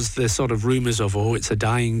 there was the sort of rumours of, it's a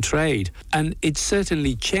dying trade. And it's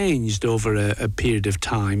certainly changed over a period of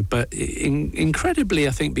time. But incredibly,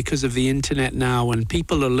 I think, because of the internet now, and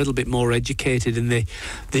people are a little bit more educated and they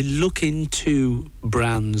look into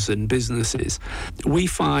brands and businesses, we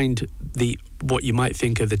find what you might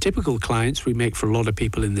think of the typical clients we make for a lot of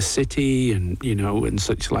people in the city and, and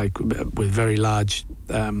such like, with very large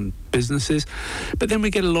businesses. But then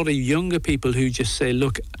we get a lot of younger people who just say,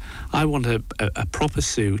 look, I want a proper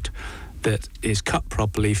suit that is cut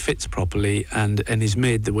properly, fits properly, and is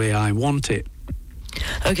made the way I want it.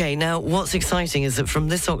 OK, now what's exciting is that from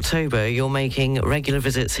this October you're making regular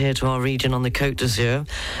visits here to our region on the Côte d'Azur,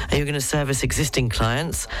 and you're going to service existing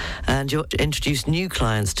clients, and you'll introduce new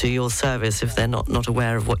clients to your service if they're not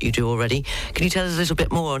aware of what you do already. Can you tell us a little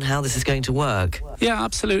bit more on how this is going to work? Yeah,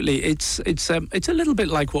 absolutely. It's a little bit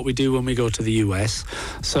like what we do when we go to the US.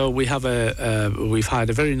 So we have we've hired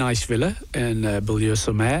a very nice villa in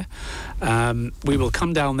Beaulieu-sur-Mer. We will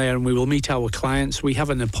come down there and we will meet our clients. We have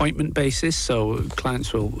an appointment basis, so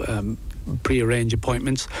clients will pre-arrange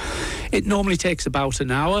appointments. It normally takes about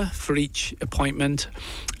an hour for each appointment.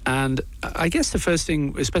 And I guess the first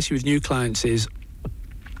thing, especially with new clients, is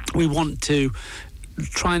we want to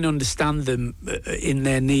try and understand them in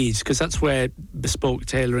their needs, because that's where bespoke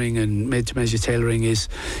tailoring and made-to-measure tailoring is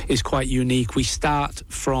quite unique. We start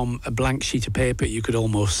from a blank sheet of paper, you could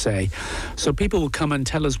almost say. So people will come and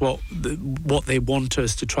tell us what they want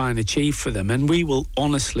us to try and achieve for them, and we will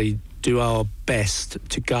honestly do our best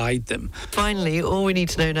to guide them. Finally, all we need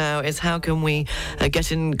to know now is how can we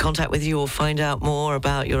get in contact with you or find out more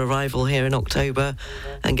about your arrival here in October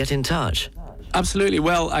and get in touch? Absolutely.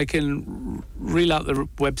 Well, I can reel out the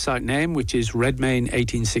website name, which is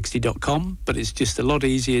redmayne1860.com, but it's just a lot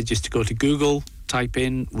easier just to go to Google, type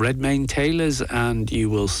in Redmayne Tailors, and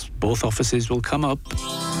both offices will come up.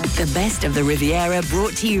 The best of the Riviera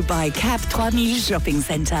brought to you by Cap 3000 Shopping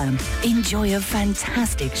Centre. Enjoy a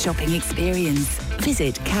fantastic shopping experience.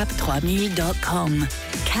 Visit cap3000.com.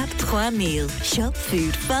 Cap 3000. Shop,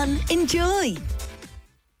 food, fun, enjoy.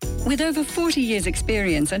 With over 40 years'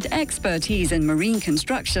 experience and expertise in marine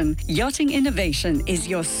construction, Yachting Innovation is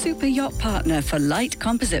your super yacht partner for light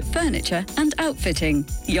composite furniture and outfitting.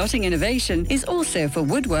 Yachting Innovation is also for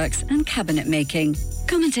woodworks and cabinet making.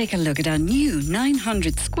 Come and take a look at our new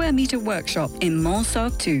 900 square metre workshop in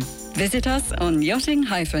Montsart 2. Visit us on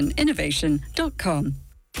yachting-innovation.com.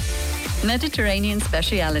 Mediterranean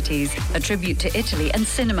specialities, a tribute to Italy and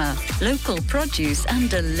cinema, local produce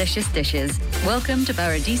and delicious dishes. Welcome to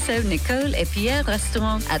Paradiso Nicole et Pierre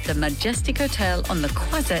Restaurant at the Majestic Hotel on the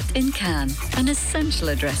Croisette in Cannes. An essential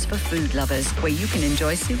address for food lovers where you can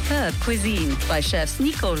enjoy superb cuisine by chefs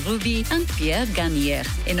Nicole Rouby and Pierre Gagnère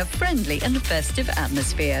in a friendly and festive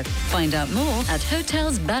atmosphere. Find out more at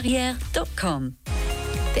hotelsbarrières.com.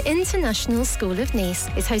 The International School of Nice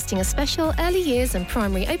is hosting a special early years and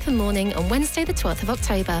primary open morning on Wednesday the 12th of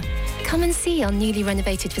October. Come and see our newly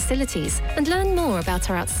renovated facilities and learn more about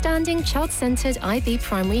our outstanding child-centred IB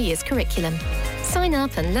primary years curriculum. Sign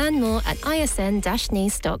up and learn more at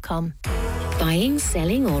isn-nice.com. Buying,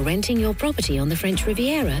 selling or renting your property on the French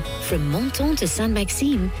Riviera? From Menton to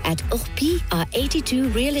Sainte-Maxime, at Orpi, our 82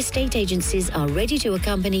 real estate agencies are ready to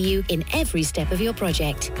accompany you in every step of your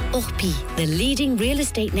project. Orpi, the leading real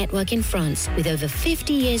estate network in France with over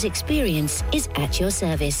 50 years experience, is at your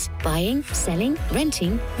service. Buying, selling,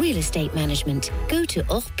 renting, real estate management. Go to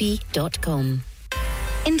orpi.com.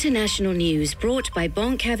 International news brought by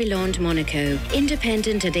Banque Avilande Monaco,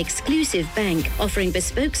 independent and exclusive bank offering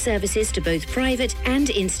bespoke services to both private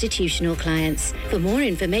and institutional clients. For more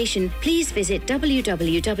information, please visit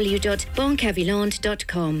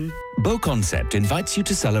www.banqueavilande.com. Beauconcept invites you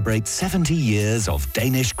to celebrate 70 years of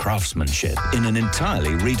Danish craftsmanship in an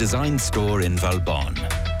entirely redesigned store in Valbonne.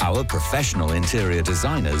 Our professional interior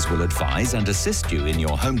designers will advise and assist you in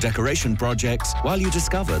your home decoration projects while you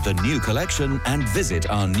discover the new collection and visit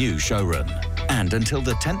our new showroom. And until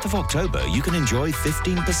the 10th of October, you can enjoy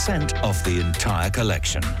 15% off the entire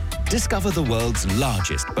collection. Discover the world's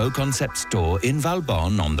largest Beauconcept store in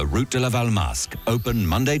Valbonne on the Route de la Valmasque. Open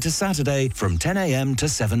Monday to Saturday from 10 a.m. to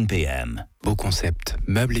 7 p.m. Beauconcept,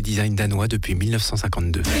 meubles et design danois depuis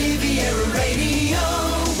 1952.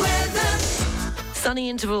 Sunny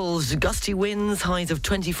intervals, gusty winds, highs of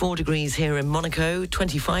 24 degrees here in Monaco,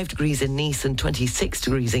 25 degrees in Nice and 26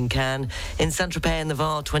 degrees in Cannes. In Saint-Tropez and the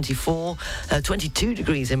Var, 22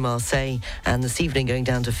 degrees in Marseille, and this evening going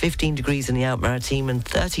down to 15 degrees in the Alpes-Maritimes and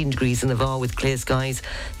 13 degrees in the Var with clear skies.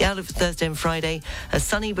 The outlook for Thursday and Friday,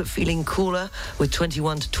 sunny but feeling cooler with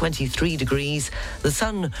 21 to 23 degrees. The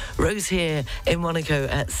sun rose here in Monaco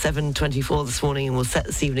at 7:24 this morning and will set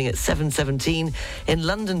this evening at 7:17. In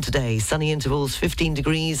London today, sunny intervals, 15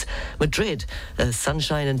 degrees. Madrid,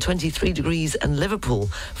 sunshine and 23 degrees. And Liverpool,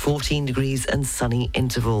 14 degrees and sunny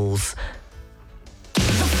intervals.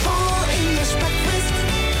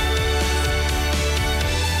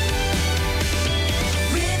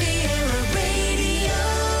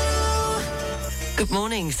 Good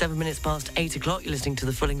morning, 7 minutes past 8 o'clock. You're listening to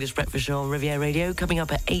the Full English Breakfast Show on Riviera Radio. Coming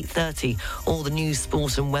up at 8:30, all the news,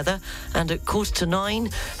 sport and weather. And at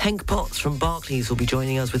 8:45, Henk Potts from Barclays will be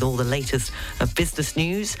joining us with all the latest business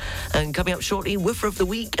news. And coming up shortly, Woofer of the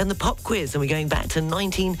Week and the Pop Quiz. And we're going back to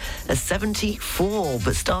 1974.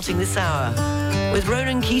 But starting this hour with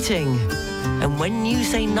Ronan Keating. And When You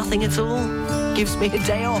Say Nothing At All, Gives Me a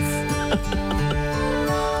Day Off.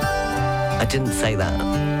 I didn't say that.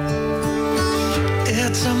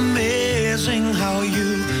 It's amazing how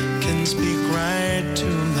you can speak right to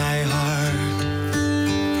my heart.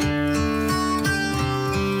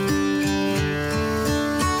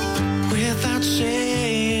 Without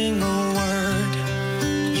saying a word,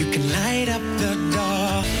 you can light up the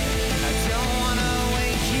dark. I don't wanna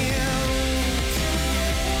wake you.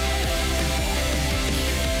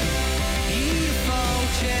 Beautiful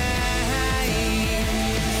Jane.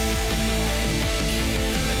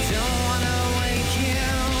 I don't wanna wake you.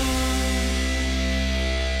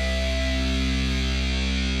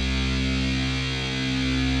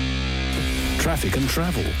 Traffic and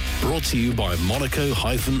travel, brought to you by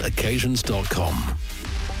Monaco-occasions.com.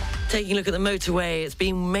 Taking a look at the motorway, it's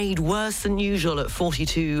been made worse than usual at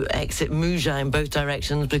 42 exit Mougins in both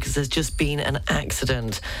directions because there's just been an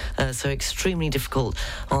accident. So extremely difficult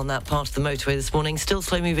on that part of the motorway this morning. Still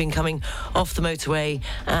slow moving coming off the motorway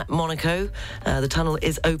at Monaco. The tunnel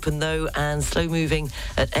is open though, and slow moving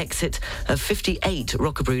at exit 58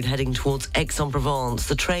 Roquebrune heading towards Aix-en-Provence.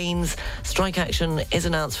 The trains, strike action is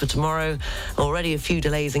announced for tomorrow. Already a few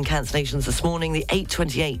delays and cancellations this morning. The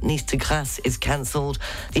 8:28 Nice to Grasse is cancelled.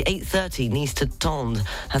 The 8:30 Nice to Tende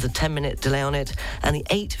has a 10-minute delay on it, and the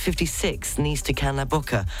 8:56 Nice to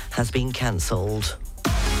Cannes-la-Bocca has been cancelled.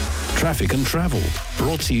 Traffic and travel,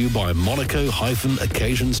 brought to you by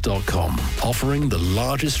Monaco-occasions.com, offering the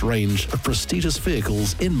largest range of prestigious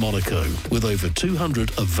vehicles in Monaco, with over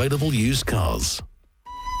 200 available used cars.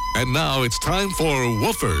 And now it's time for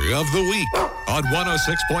Woofer of the Week on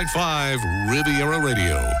 106.5 Riviera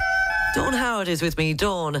Radio. Dawn Howard is with me.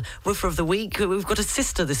 Dawn, Woofer of the Week. We've got a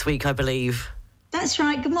sister this week, I believe. That's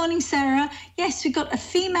right. Good morning, Sarah. Yes, we've got a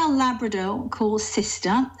female Labrador called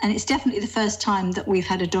Sister, and it's definitely the first time that we've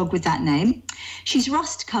had a dog with that name. She's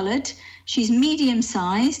rust-coloured, she's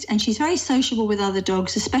medium-sized, and she's very sociable with other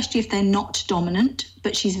dogs, especially if they're not dominant,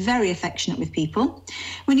 but she's very affectionate with people.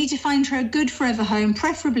 We need to find her a good forever home,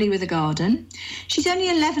 preferably with a garden. She's only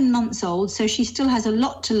 11 months old, so she still has a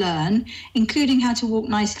lot to learn, including how to walk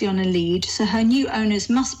nicely on a lead, so her new owners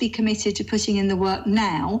must be committed to putting in the work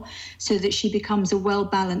now so that she becomes a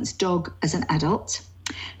well-balanced dog as an adult.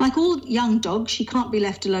 Like all young dogs, she can't be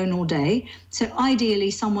left alone all day, so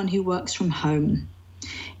ideally someone who works from home.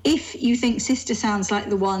 If you think Sister sounds like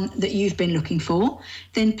the one that you've been looking for,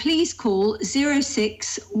 then please call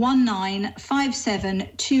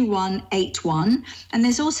 0619572181. And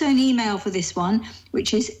there's also an email for this one,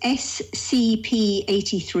 which is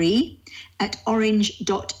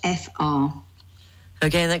scp83@orange.fr.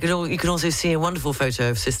 Again, you can also see a wonderful photo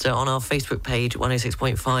of Sister on our Facebook page,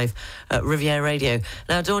 106.5 Riviera Radio.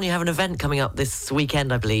 Now, Dawn, you have an event coming up this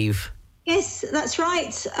weekend, I believe. Yes, that's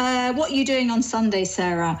right. What are you doing on Sunday,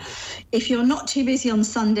 Sarah? If you're not too busy on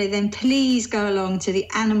Sunday, then please go along to the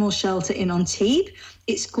Animal Shelter in Antibes.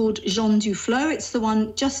 It's called Jean Duflo. It's the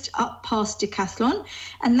one just up past Decathlon,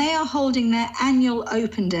 and they are holding their annual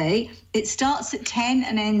open day. It starts at 10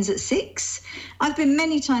 and ends at 6. I've been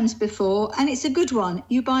many times before, and it's a good one.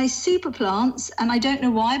 You buy super plants, and I don't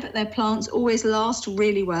know why, but their plants always last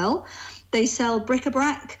really well. They sell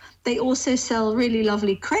bric-a-brac. They also sell really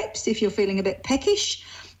lovely crepes if you're feeling a bit peckish.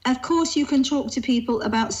 Of course, you can talk to people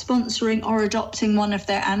about sponsoring or adopting one of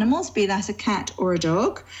their animals, be that a cat or a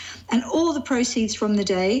dog. And all the proceeds from the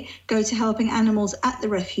day go to helping animals at the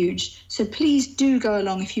refuge. So please do go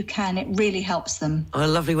along if you can. It really helps them. Oh, a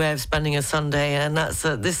lovely way of spending a Sunday, and that's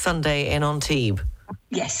this Sunday in Antibes.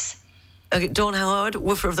 Yes. Okay, Dawn Howard,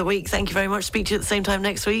 Woofer of the Week. Thank you very much. Speak to you at the same time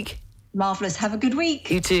next week. Marvellous. Have a good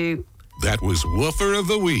week. You too. That was Woofer of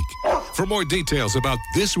the Week. For more details about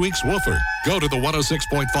this week's Woofer, go to the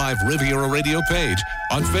 106.5 Riviera Radio page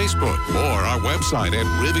on Facebook or our website at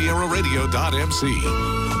rivieraradio.mc.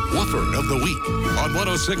 Woofer of the Week on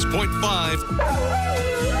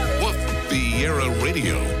 106.5 Riviera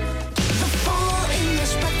Radio.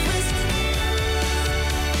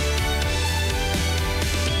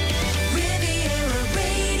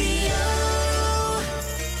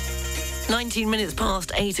 19 minutes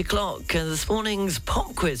past 8 o'clock. This morning's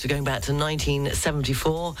pop quiz, we're going back to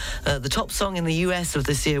 1974. The top song in the US of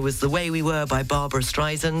this year was The Way We Were by Barbara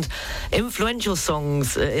Streisand. Influential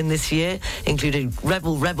songs in this year included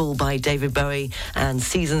Rebel Rebel by David Bowie and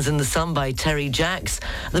Seasons in the Sun by Terry Jacks.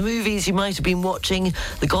 The movies you might have been watching,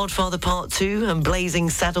 The Godfather Part 2 and Blazing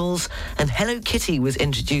Saddles, and Hello Kitty was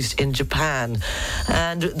introduced in Japan.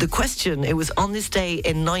 And the question, it was on this day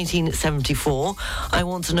in 1974. I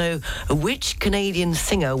want to know which Canadian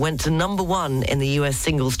singer went to number 1 in the US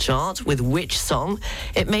singles chart with which song.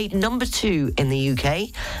 It made number 2 in the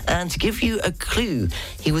UK. And to give you a clue,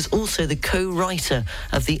 he was also the co-writer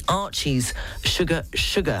of the Archies' Sugar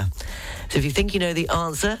Sugar. So if you think you know the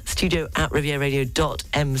answer,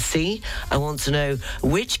 studio@rivieraradio.mc. I want to know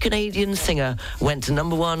which Canadian singer went to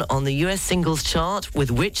number 1 on the US singles chart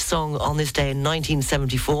with which song on this day in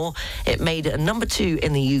 1974. It made a number 2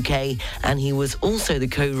 in the UK, and he was also the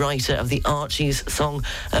co-writer of the Archies song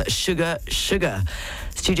Sugar Sugar.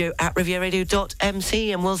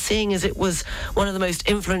 Studio@rivieraradio.mc. And well, seeing as it was one of the most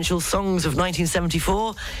influential songs of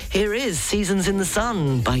 1974, here is Seasons in the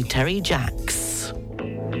Sun by Terry Jacks.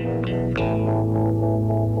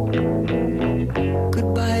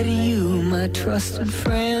 Goodbye to you, my trusted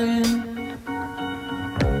friend.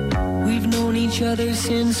 We've known each other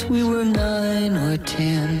since we were 9 or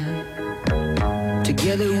 10.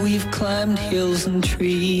 Together we've climbed hills and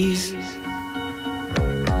trees,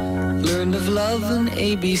 learned of love and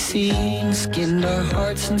ABC, and skinned our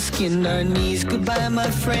hearts and skinned our knees. Goodbye, my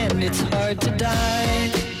friend, it's hard to die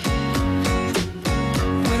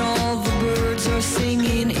when all the birds are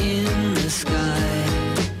singing in the sky.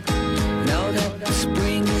 Now that the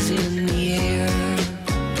spring is in the air,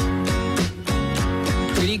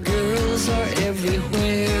 pretty girls are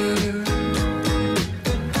everywhere.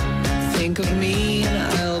 Think of me and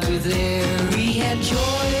I'll be there. We had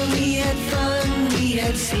joy, we had fun, we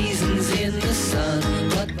had seasons in the sun,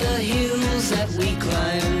 but the hills that we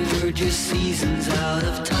climbed were just seasons out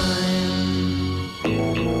of time.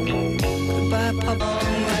 Goodbye, Papa,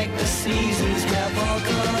 like the seasons have all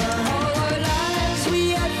come. All our lives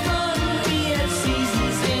we had fun, we had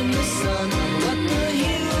seasons in the sun, but the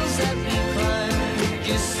hills that we climbed were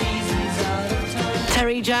just seasons out of time.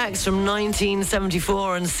 Terry Ray Jacks from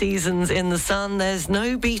 1974 and Seasons in the Sun. There's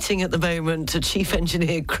no beating at the moment to Chief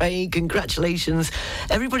Engineer Craig. Congratulations.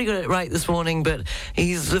 Everybody got it right this morning, but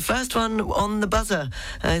he's the first one on the buzzer.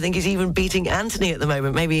 I think he's even beating Anthony at the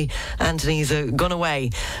moment. Maybe Anthony's gone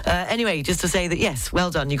away. Anyway, just to say that, yes,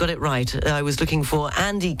 well done. You got it right. I was looking for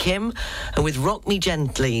Andy Kim with Rock Me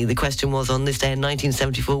Gently. The question was, on this day in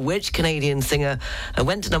 1974, which Canadian singer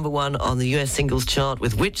went to number 1 on the US singles chart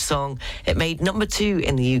with which song? It made number 2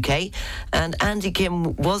 in the UK, and Andy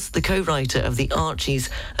Kim was the co-writer of the Archies'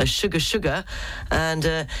 Sugar Sugar,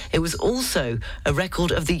 and it was also a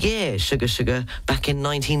record of the year, Sugar Sugar, back in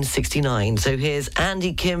 1969. So here's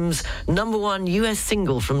Andy Kim's number 1 US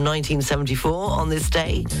single from 1974 on this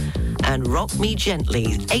day, and Rock Me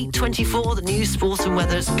Gently. 8:24, the news, sports and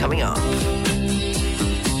weather's coming up.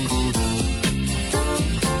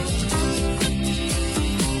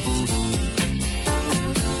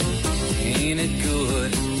 Ain't it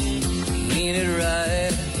good, ain't it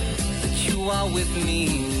right that you are with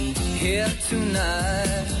me here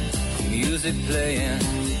tonight? Music playing,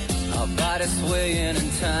 our bodies swaying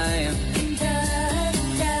in time.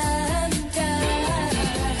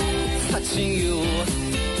 Touching you,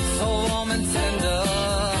 so warm and tender.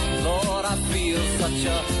 Lord, I feel such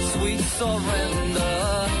a sweet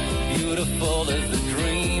surrender. Beautiful is the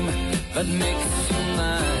dream that makes you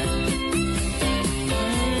mine.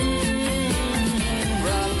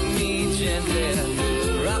 Gently,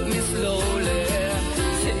 rock me slowly,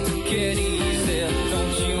 take it easy.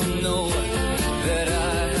 Don't you know that I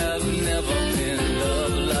have never been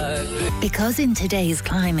loved like this? Because in today's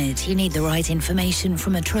climate, you need the right information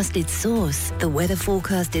from a trusted source. The weather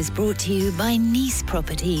forecast is brought to you by Nice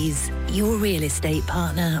Properties, your real estate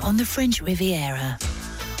partner on the French Riviera.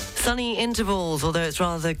 Sunny intervals, although it's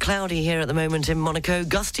rather cloudy here at the moment in Monaco.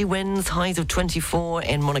 Gusty winds, highs of 24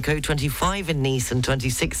 in Monaco, 25 in Nice and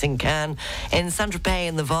 26 in Cannes. In Saint-Tropez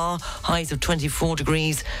and the Var, highs of 24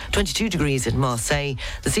 degrees, 22 degrees in Marseille.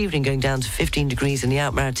 This evening going down to 15 degrees in the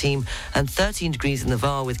Alpes-Maritimes and 13 degrees in the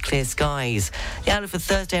Var with clear skies. The outlook for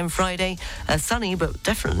Thursday and Friday, sunny but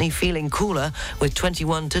definitely feeling cooler with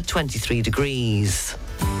 21 to 23 degrees.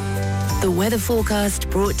 The weather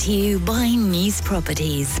forecast brought to you by Nice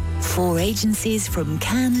Properties. 4 agencies from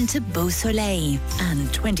Cannes to Beausoleil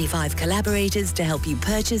and 25 collaborators to help you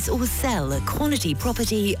purchase or sell a quality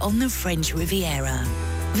property on the French Riviera.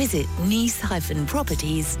 Visit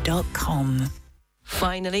nice-properties.com.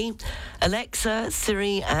 Finally, Alexa,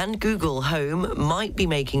 Siri and Google Home might be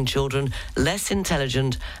making children less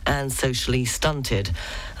intelligent and socially stunted.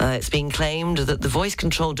 It's been claimed that the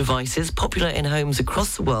voice-controlled devices popular in homes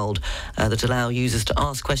across the world that allow users to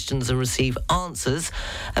ask questions and receive answers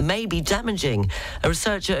may be damaging. A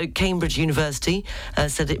researcher at Cambridge University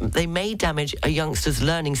said they may damage a youngster's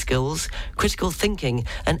learning skills, critical thinking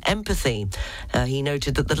and empathy. He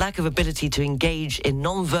noted that the lack of ability to engage in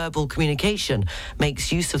non-verbal communication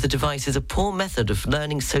makes use of the devices a poor method of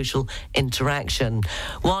learning social interaction.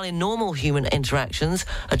 While in normal human interactions,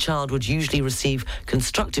 a child would usually receive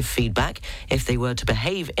constructive feedback if they were to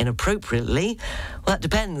behave inappropriately. Well, that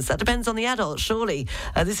depends. That depends on the adult, surely.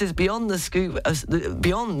 This is beyond the scope,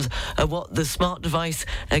 beyond what the smart device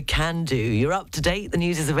can do. You're up to date. The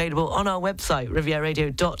news is available on our website,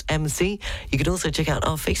 rivieradio.mc. You can also check out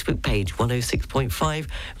our Facebook page, 106.5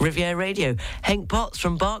 Riviera Radio. Henk Potts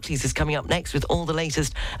from Barclays is coming up next with all the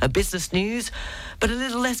latest business news, but a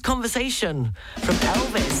little less conversation from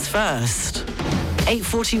Elvis first.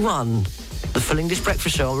 8:41, the Full English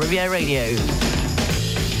Breakfast Show on Riviera Radio.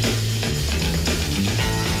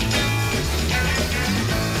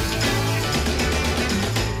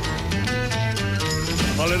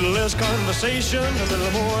 A little less conversation, a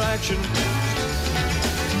little more action.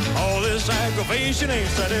 All this aggravation ain't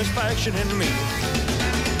satisfaction in me.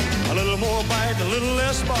 A little more bite, a little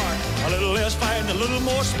less spark. A little less fight, a little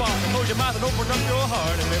more spark. Close your mouth and open up your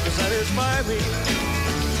heart and maybe satisfy me.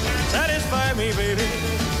 Satisfy me, baby.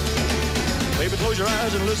 Baby, close your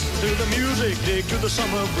eyes and listen to the music. Dig to the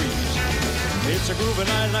summer breeze. It's a groovy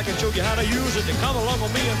night and I can show you how to use it. To come along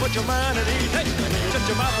with me and put your mind at ease. Hey, shut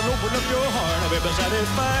your mouth and open up your heart and baby,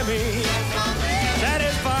 satisfy me.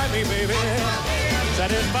 Satisfy me, baby.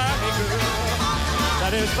 Satisfy me, girl.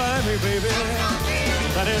 Satisfy me, baby.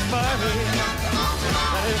 Satisfy me.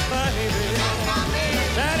 Satisfy me, baby.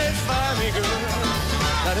 Satisfy me, girl.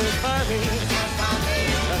 Satisfy me.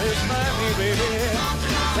 Satisfy me, baby.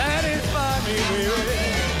 Satisfy me, baby.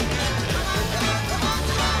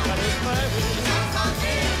 Satisfy me.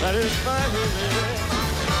 Satisfy me, baby.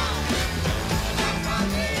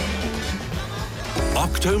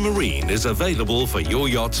 Octomarine is available for your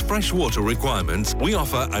yacht's freshwater requirements. We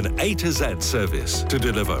offer an A to Z service to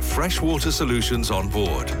deliver freshwater solutions on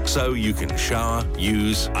board, so you can shower,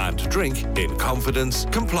 use and drink in confidence,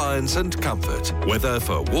 compliance and comfort. Whether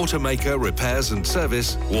for water maker repairs and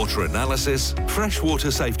service, water analysis,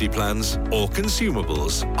 freshwater safety plans or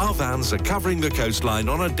consumables, our vans are covering the coastline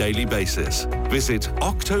on a daily basis. Visit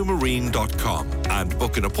octomarine.com and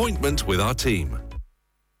book an appointment with our team.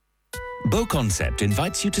 BoConcept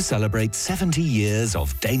invites you to celebrate 70 years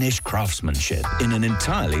of Danish craftsmanship in an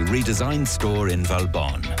entirely redesigned store in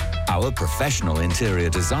Valbonne. Our professional interior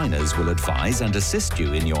designers will advise and assist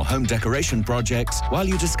you in your home decoration projects while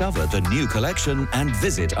you discover the new collection and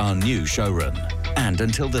visit our new showroom. And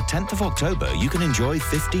until the 10th of October, you can enjoy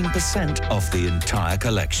 15% off the entire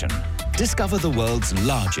collection. Discover the world's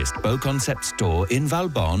largest BoConcept store in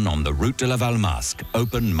Valbonne on the Route de la Valmasque.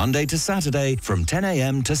 Open Monday to Saturday from 10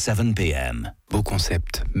 a.m. to 7 p.m.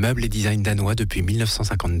 BoConcept, meubles et design danois depuis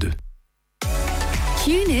 1952.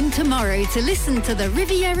 Tune in tomorrow to listen to the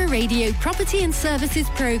Riviera Radio Property and Services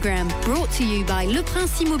programme, brought to you by Le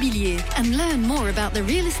Prince Immobilier, and learn more about the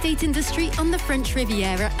real estate industry on the French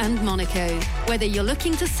Riviera and Monaco. Whether you're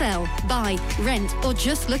looking to sell, buy, rent, or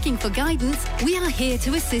just looking for guidance, we are here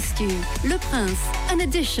to assist you. Le Prince, an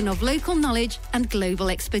addition of local knowledge and global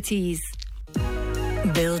expertise.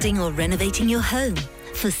 Building or renovating your home?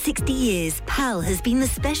 For 60 years, PAL has been the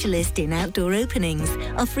specialist in outdoor openings,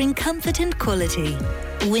 offering comfort and quality.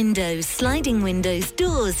 Windows, sliding windows,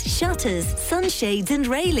 doors, shutters, sunshades and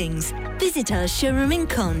railings. Visit our showroom in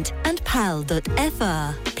Conte and pal.fr.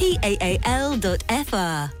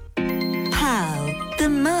 PAAL.fr. PAL, the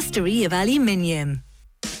mastery of aluminium.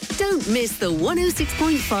 Don't miss the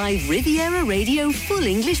 106.5 Riviera Radio Full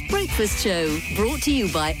English Breakfast Show, brought to you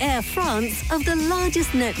by Air France of the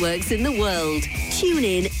largest networks in the world. Tune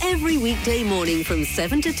in every weekday morning from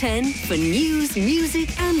 7 to 10 for news,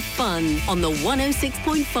 music and fun on the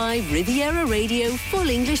 106.5 Riviera Radio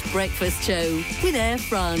Full English Breakfast Show with Air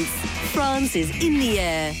France. France is in the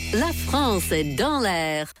air. La France est dans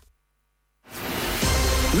l'air.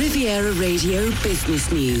 Riviera Radio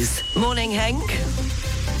Business News. Morning, Henk.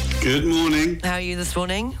 Good morning. How are you this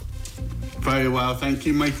morning? Very well, thank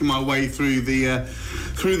you. Making my way through the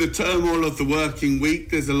turmoil of the working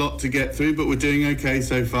week. There's a lot to get through, but we're doing okay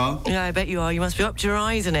so far. Yeah, I bet you are. You must be up to your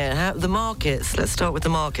eyes in it. The markets. Let's start with the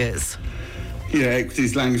markets. Yeah,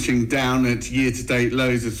 equities languishing down at year-to-date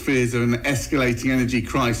lows as fears of an escalating energy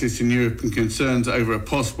crisis in Europe and concerns over a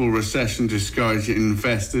possible recession discourage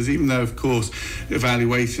investors, even though, of course,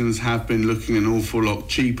 valuations have been looking an awful lot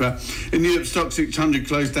cheaper. In Europe, Stoxx 600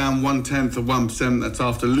 closed down 0.1%. That's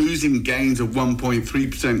after losing gains of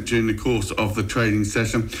 1.3% during the course of the trading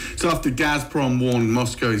session. So after Gazprom warned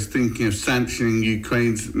Moscow is thinking of sanctioning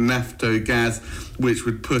Ukraine's Naftogaz, which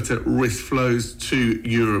would put at risk flows to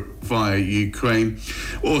Europe via Ukraine.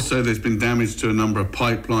 Also, there's been damage to a number of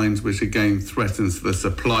pipelines, which again threatens the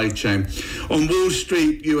supply chain. On Wall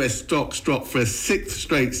Street, US stocks dropped for a sixth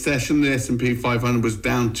straight session. The S&P 500 was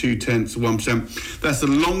down 0.2%. That's the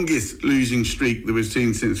longest losing streak that we've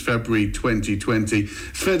seen since February 2020.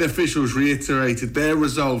 Fed officials reiterated their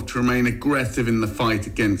resolve to remain aggressive in the fight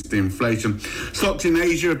against inflation. Stocks in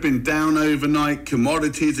Asia have been down overnight.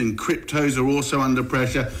 Commodities and cryptos are also under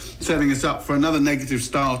pressure, setting us up for another negative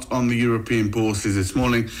start on the European bourses this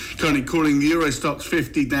morning. Currently calling the Euro Stoxx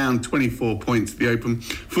 50 down 24 points at the open.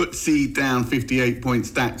 FTSE down 58 points.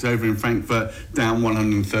 DAX over in Frankfurt down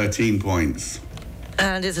 113 points.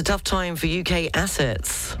 And it's a tough time for UK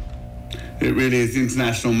assets. It really is. The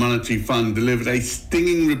International Monetary Fund delivered a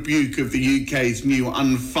stinging rebuke of the UK's new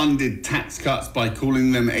unfunded tax cuts by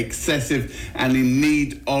calling them excessive and in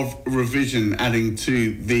need of revision, adding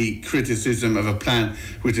to the criticism of a plan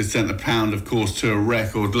which has sent the pound, of course, to a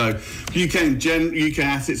record low. UK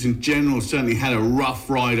assets in general certainly had a rough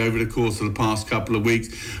ride over the course of the past couple of weeks.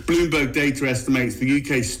 Bloomberg data estimates the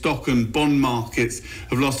UK stock and bond markets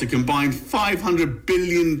have lost a combined $500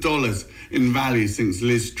 billion in value since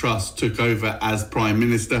Liz Truss took over as Prime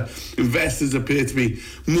Minister. Investors appear to be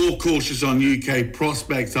more cautious on UK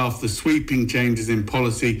prospects after sweeping changes in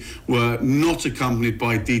policy were not accompanied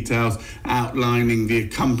by details outlining the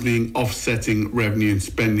accompanying offsetting revenue and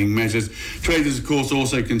spending measures. Traders, of course,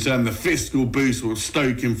 also concerned the fiscal boost will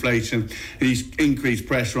stoke inflation, increase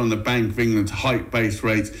pressure on the Bank of England to hike base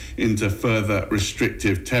rates into further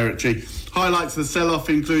restrictive territory. Highlights of the sell-off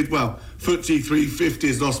include, FTSE 350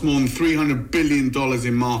 has lost more than $300 billion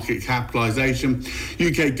in market capitalisation.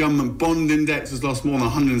 UK government bond index has lost more than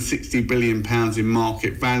 £160 billion in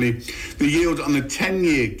market value. The yield on the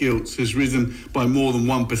 10-year gilts has risen by more than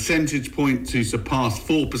 1 percentage point to surpass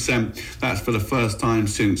 4%. That's for the first time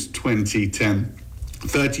since 2010.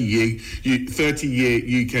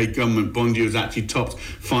 30-year UK government bond yield has actually topped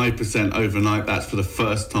 5% overnight. That's for the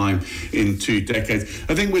first time in 2 decades.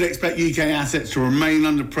 I think we'd expect UK assets to remain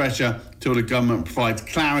under pressure till the government provides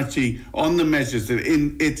clarity on the measures that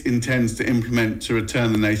it intends to implement to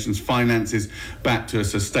return the nation's finances back to a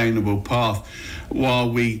sustainable path.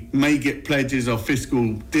 While we may get pledges of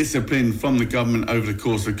fiscal discipline from the government over the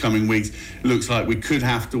course of the coming weeks, it looks like we could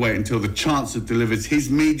have to wait until the Chancellor delivers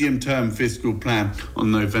his medium-term fiscal plan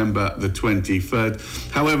on November the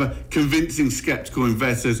 23rd. However, convincing sceptical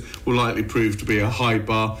investors will likely prove to be a high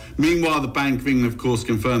bar. Meanwhile, the Bank of England, of course,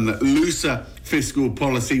 confirmed that looser fiscal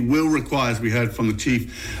policy will require, as we heard from the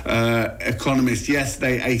chief economist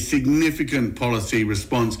yesterday, a significant policy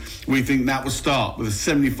response. We think that will start with a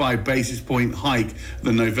 75 basis point hike at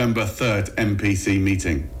the November 3rd MPC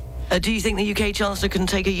meeting. Do you think the UK Chancellor can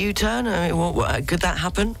take a U-turn? I mean, could that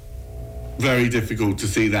happen? Very difficult to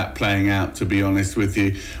see that playing out, to be honest with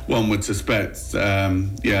you. One would suspect,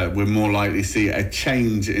 we're more likely to see a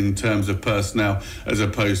change in terms of personnel as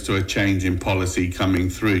opposed to a change in policy coming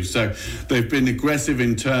through. So they've been aggressive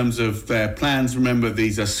in terms of their plans. Remember,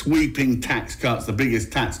 these are sweeping tax cuts, the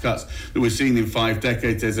biggest tax cuts that we've seen in 5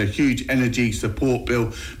 decades. There's a huge energy support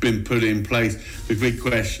bill been put in place. The big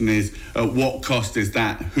question is, at what cost is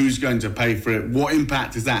that? Who's going to pay for it? What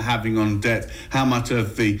impact is that having on debt? How much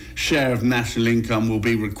of the share of national income will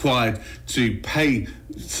be required to pay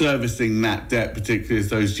servicing that debt, particularly as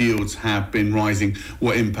those yields have been rising?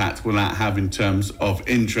 What impact will that have in terms of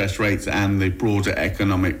interest rates and the broader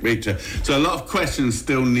economic picture? So a lot of questions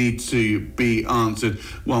still need to be answered.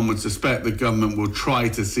 One would suspect the government will try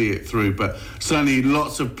to see it through, but certainly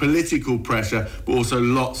lots of political pressure, but also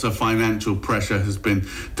lots of financial pressure has been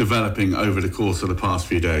developing over the course of the past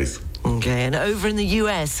few days. Okay, and over in the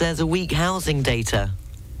US, there's a weak housing data.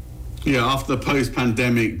 Yeah, after the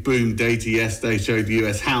post-pandemic boom, data yesterday showed the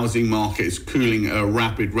US housing market is cooling at a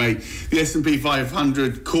rapid rate. The S&P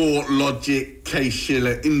 500 Core Logic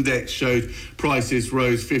Case-Shiller Index showed prices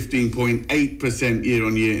rose 15.8%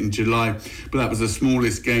 year-on-year in July, but that was the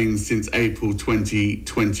smallest gain since April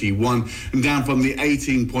 2021, and down from the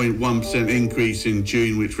 18.1% increase in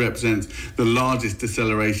June, which represents the largest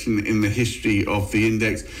deceleration in the history of the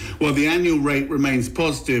index. While the annual rate remains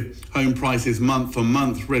positive, home prices month on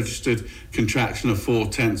month registered contraction of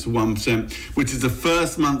 0.4%, which is the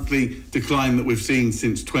first monthly decline that we've seen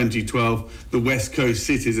since 2012. The West Coast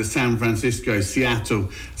cities of San Francisco, Seattle,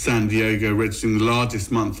 San Diego registering the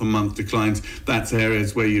largest month-on-month declines. That's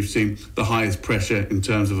areas where you've seen the highest pressure in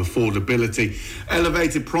terms of affordability.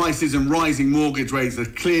 Elevated prices and rising mortgage rates are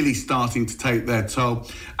clearly starting to take their toll.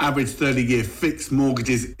 Average 30-year fixed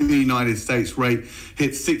mortgages in the United States rate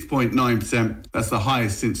hit 6.9%. That's the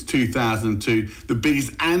highest since 2002, the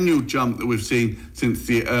biggest annual jump that we've seen since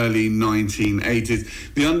the early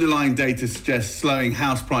 1980s. The underlying data suggests slowing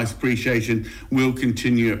house price appreciation will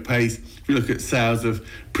continue at pace. If you look at sales of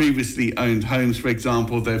previously owned homes, for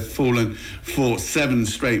example, they've fallen for 7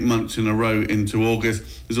 straight months in a row into August.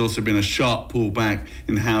 There's also been a sharp pullback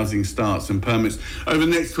in housing starts and permits. Over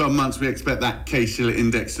the next 12 months, we expect that Case-Shiller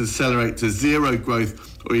Index to accelerate to zero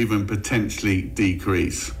growth or even potentially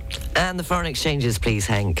decrease. And the foreign exchanges, please,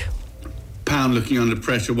 Hank. Pound looking under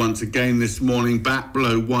pressure once again this morning, back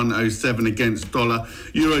below 107 against dollar.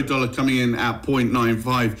 Euro dollar coming in at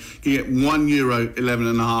 0.95. You get €1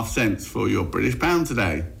 11.5 cents for your British pound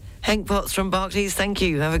today. Hank Potts from Barclays, thank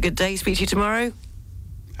you. Have a good day. Speak to you tomorrow.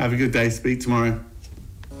 Have a good day. Speak tomorrow.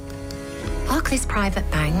 Barclays Private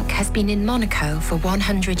Bank has been in Monaco for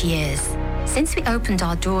 100 years. Since we opened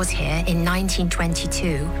our doors here in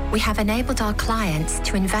 1922, we have enabled our clients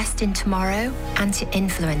to invest in tomorrow and to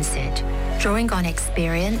influence it, drawing on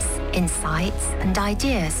experience, insights, and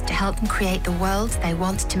ideas to help them create the world they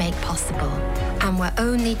want to make possible. And we're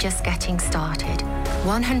only just getting started.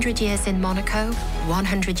 100 years in Monaco,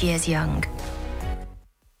 100 years young.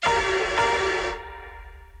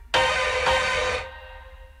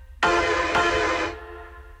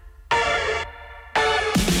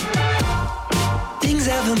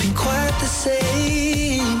 Haven't been quite the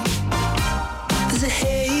same. There's a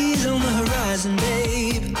haze on the horizon,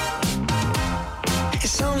 babe.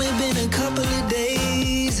 It's only been a couple of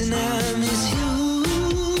days and I miss you.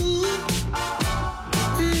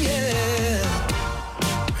 Yeah.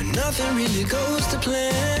 And nothing really goes to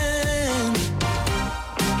plan.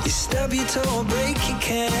 You Stub your toe or break your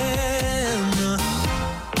can.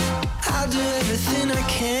 I'll do everything I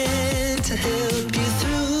can to help you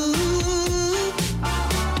through.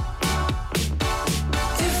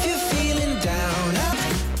 If you're feeling down,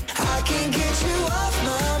 I can get you off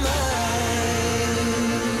my mind.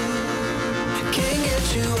 Can't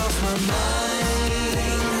get you off my mind.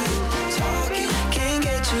 Talking, can't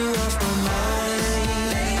get you off my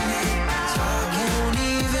mind. Talking, won't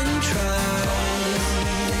even try.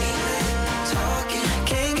 Talking,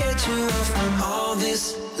 can't get you off from all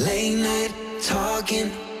this late night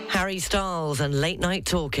talking. Harry Styles and Late Night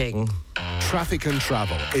Talking. Traffic and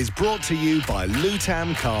Travel is brought to you by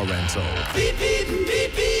Lutam Car Rental. Beep, beep,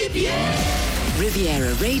 beep, beep, yeah.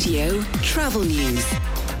 Riviera Radio Travel News.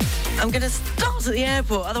 I'm going to start at the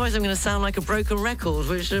airport, otherwise I'm going to sound like a broken record,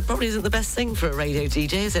 which probably isn't the best thing for a radio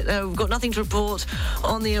DJ, is it? We've got nothing to report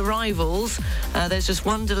on the arrivals. There's just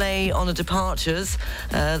one delay on the departures.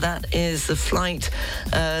 That is the flight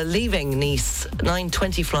leaving Nice,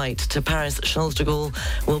 9:20 flight to Paris. Charles de Gaulle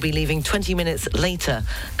will be leaving 20 minutes later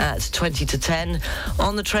at 20 to 10.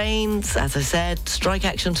 On the trains, as I said, strike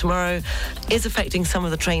action tomorrow is affecting some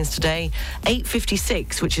of the trains today.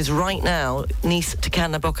 8:56, which is right now, Nice to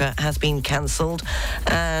Cannes-la-Boca has been cancelled,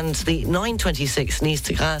 and the 9:26 Nice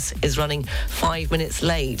to Grasse is running 5 minutes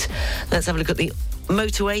late. Let's have a look at the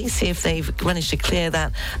motorway, see if they've managed to clear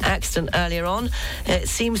that accident earlier on. It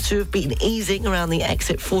seems to have been easing around the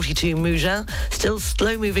exit 42 Mougins. Still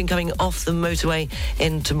slow moving coming off the motorway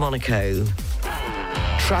into Monaco.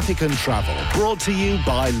 Traffic and Travel brought to you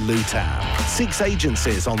by Lutam. 6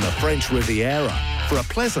 agencies on the French Riviera. For a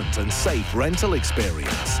pleasant and safe rental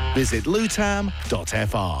experience, visit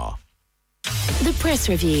lutam.fr. The press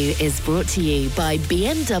review is brought to you by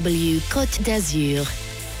BMW Côte d'Azur.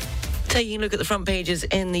 Taking a look at the front pages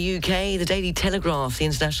in the UK, the Daily Telegraph, the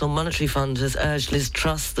International Monetary Fund has urged Liz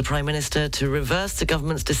Truss, the Prime Minister, to reverse the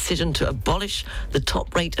government's decision to abolish the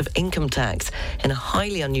top rate of income tax in a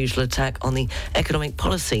highly unusual attack on the economic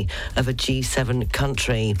policy of a G7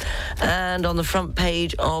 country. And on the front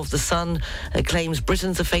page of The Sun, it claims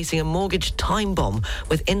Britons are facing a mortgage time bomb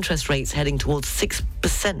with interest rates heading towards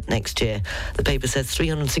 6% next year. The paper says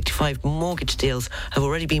 365 mortgage deals have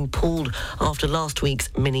already been pulled after last week's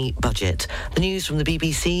mini budget. The news from the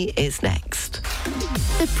BBC is next.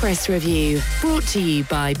 The press review brought to you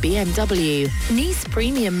by BMW, Nice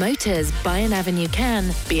Premium Motors, Bayern Avenue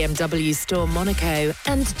Cannes, BMW Store Monaco,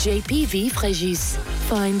 and JPV Fréjus.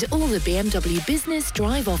 Find all the BMW business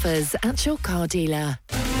drive offers at your car dealer.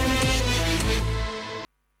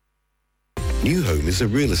 New Home is a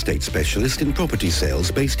real estate specialist in property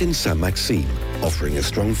sales based in Saint-Maxime, offering a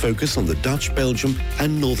strong focus on the Dutch, Belgium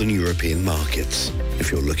and Northern European markets.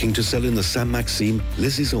 If you're looking to sell in the Saint-Maxime,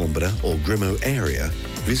 Les-Isambres or Grimaud area,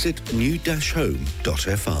 visit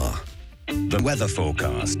new-home.fr. The weather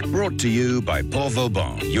forecast brought to you by Port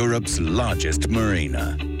Vauban, Europe's largest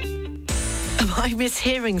marina. Am I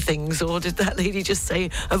mishearing things, or did that lady just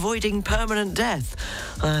say avoiding permanent death?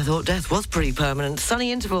 I thought death was pretty permanent.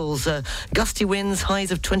 Sunny intervals, gusty winds,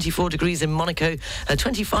 highs of 24 degrees in Monaco,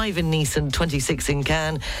 25 in Nice and 26 in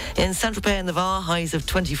Cannes. In Saint-Tropez and the Var, highs of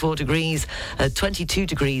 24 degrees, 22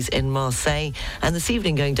 degrees in Marseille. And this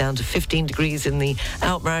evening going down to 15 degrees in the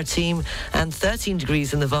Alpes-Maritimes and 13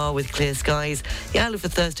 degrees in the Var with clear skies. The outlook for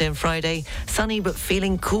Thursday and Friday, sunny but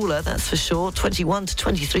feeling cooler, that's for sure, 21 to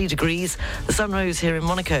 23 degrees. The sun rose here in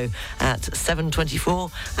Monaco at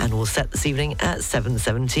 7:24 and will set this evening at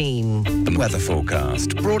 7:17. The weather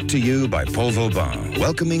forecast brought to you by Port Vauban,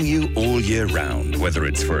 welcoming you all year round, whether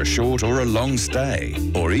it's for a short or a long stay,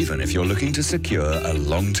 or even if you're looking to secure a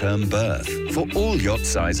long-term berth. For all yacht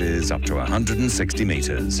sizes up to 160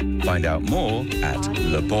 metres. Find out more at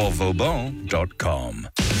leportvauban.com.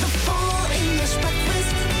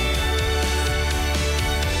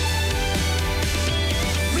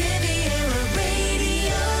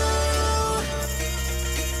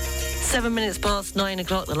 7 minutes past 9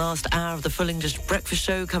 o'clock, the last hour of the Full English Breakfast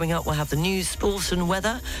Show. Coming up, we'll have the news, sports and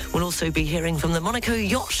weather. We'll also be hearing from the Monaco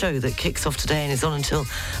Yacht Show that kicks off today and is on until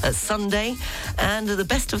Sunday. And the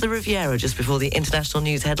best of the Riviera just before the international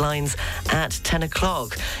news headlines at 10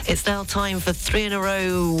 o'clock. It's now time for 3 in a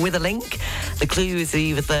row with a link. The clue is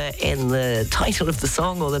either in the title of the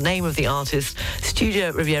song or the name of the artist,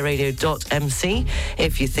 studio@rivieradio.mc.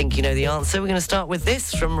 If you think you know the answer, we're going to start with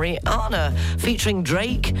this from Rihanna featuring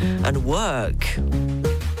Drake and Work.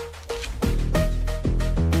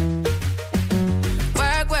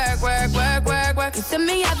 Work. You see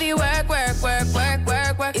me happy work.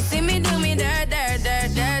 You see me do me dirt.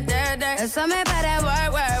 There's something about that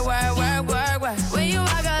work. When you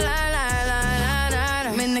walk a line.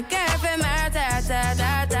 I'm in the cafe, my ta.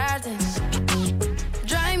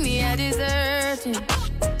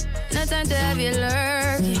 want to have you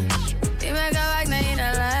lurking. You make a like, now you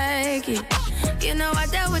don't like it. You know I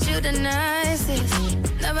dealt with you the nicest.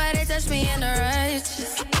 Nobody touched me in the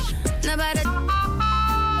righteous. Nobody.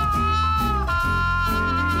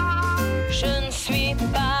 Je ne suis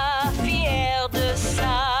pas fière de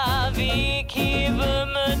sa vie qui veut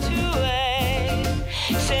me tuer.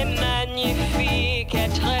 C'est magnifique,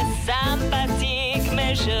 être sympathique,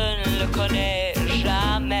 mais je ne le connais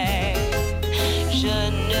jamais. Je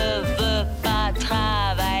ne veux pas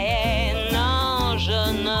travailler, non,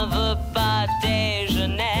 je ne veux pas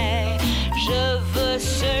déjeuner. Je veux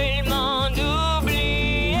seulement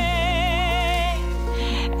oublier.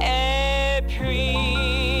 Et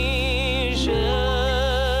puis je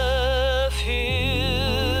fume.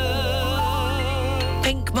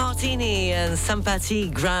 Pink Martini and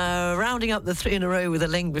Sympathie rounding up the three in a row with a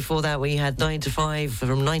link. Before that, we had 9 to 5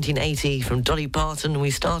 from 1980 from Dolly Parton.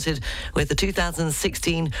 We started with the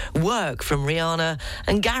 2016 Work from Rihanna.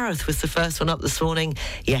 And Gareth was the first one up this morning.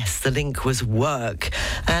 Yes, the link was Work.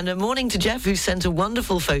 And a morning to Jeff, who sent a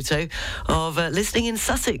wonderful photo of listening in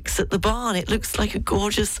Sussex at the barn. It looks like a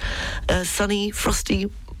gorgeous, sunny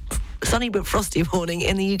but frosty morning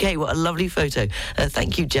in the UK. What a lovely photo.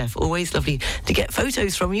 Thank you, Jeff. Always lovely to get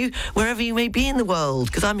photos from you wherever you may be in the world,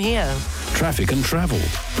 because I'm here. Traffic and travel,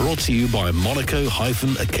 brought to you by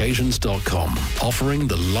Monaco-occasions.com, offering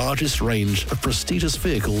the largest range of prestigious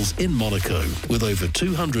vehicles in Monaco, with over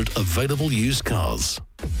 200 available used cars.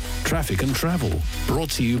 Traffic and travel, brought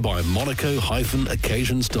to you by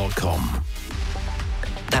Monaco-occasions.com.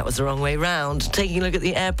 That was the wrong way round. Taking a look at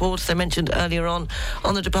the airport, as I mentioned earlier on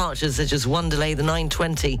the departures, there's just one delay, the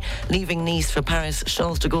 9:20, leaving Nice for Paris.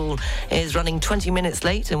 Charles de Gaulle is running 20 minutes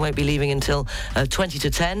late and won't be leaving until 20 to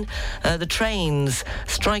 10. The trains,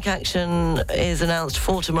 strike action is announced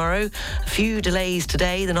for tomorrow. A few delays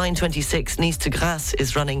today. The 9:26 Nice to Grasse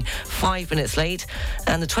is running 5 minutes late.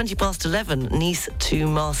 And the 20 past 11 Nice to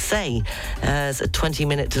Marseille has a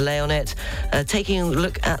 20-minute delay on it. Taking a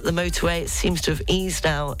look at the motorway, it seems to have eased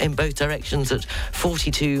now in both directions at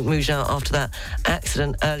 42 Mougins after that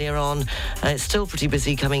accident earlier on. It's still pretty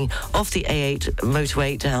busy coming off the A8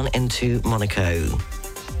 motorway down into Monaco.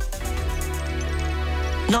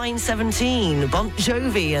 9:17, Bon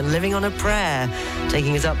Jovi and Living on a Prayer,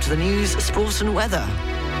 taking us up to the news, sport and weather.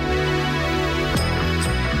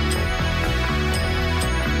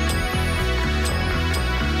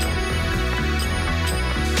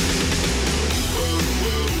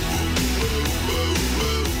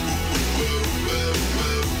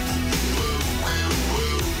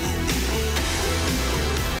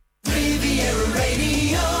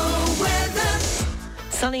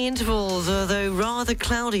 Sunny intervals, although rather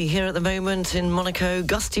cloudy here at the moment in Monaco.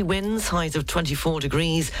 Gusty winds, highs of 24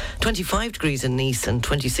 degrees, 25 degrees in Nice and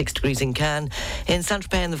 26 degrees in Cannes. In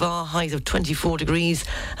Saint-Tropez and the Var, highs of 24 degrees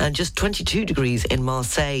and just 22 degrees in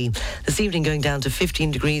Marseille. This evening going down to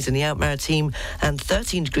 15 degrees in the Alpes-Maritimes and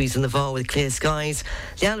 13 degrees in the Var with clear skies.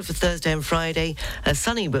 The outlook for Thursday and Friday,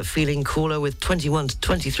 sunny but feeling cooler with 21 to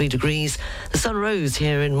 23 degrees. The sun rose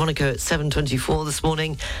here in Monaco at 7:24 this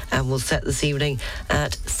morning and will set this evening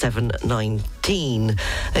at 7:19.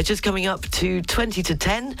 Just coming up to 20 to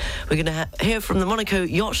 10, we're going to hear from the Monaco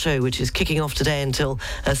Yacht Show, which is kicking off today until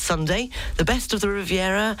Sunday, the best of the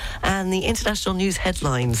Riviera and the international news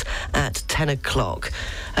headlines at 10 o'clock.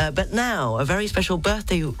 But now, a very special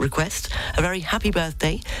birthday request, a very happy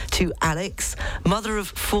birthday to Alex, mother of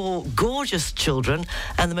 4 gorgeous children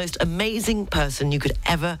and the most amazing person you could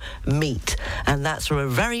ever meet. And that's from a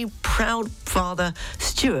very proud father,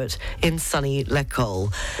 Stuart, in sunny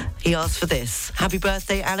L'École. He asked for this. Happy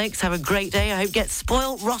birthday, Alex. Have a great day. I hope you get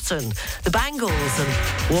spoiled rotten, the Bangles, and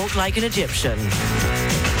walk like an Egyptian.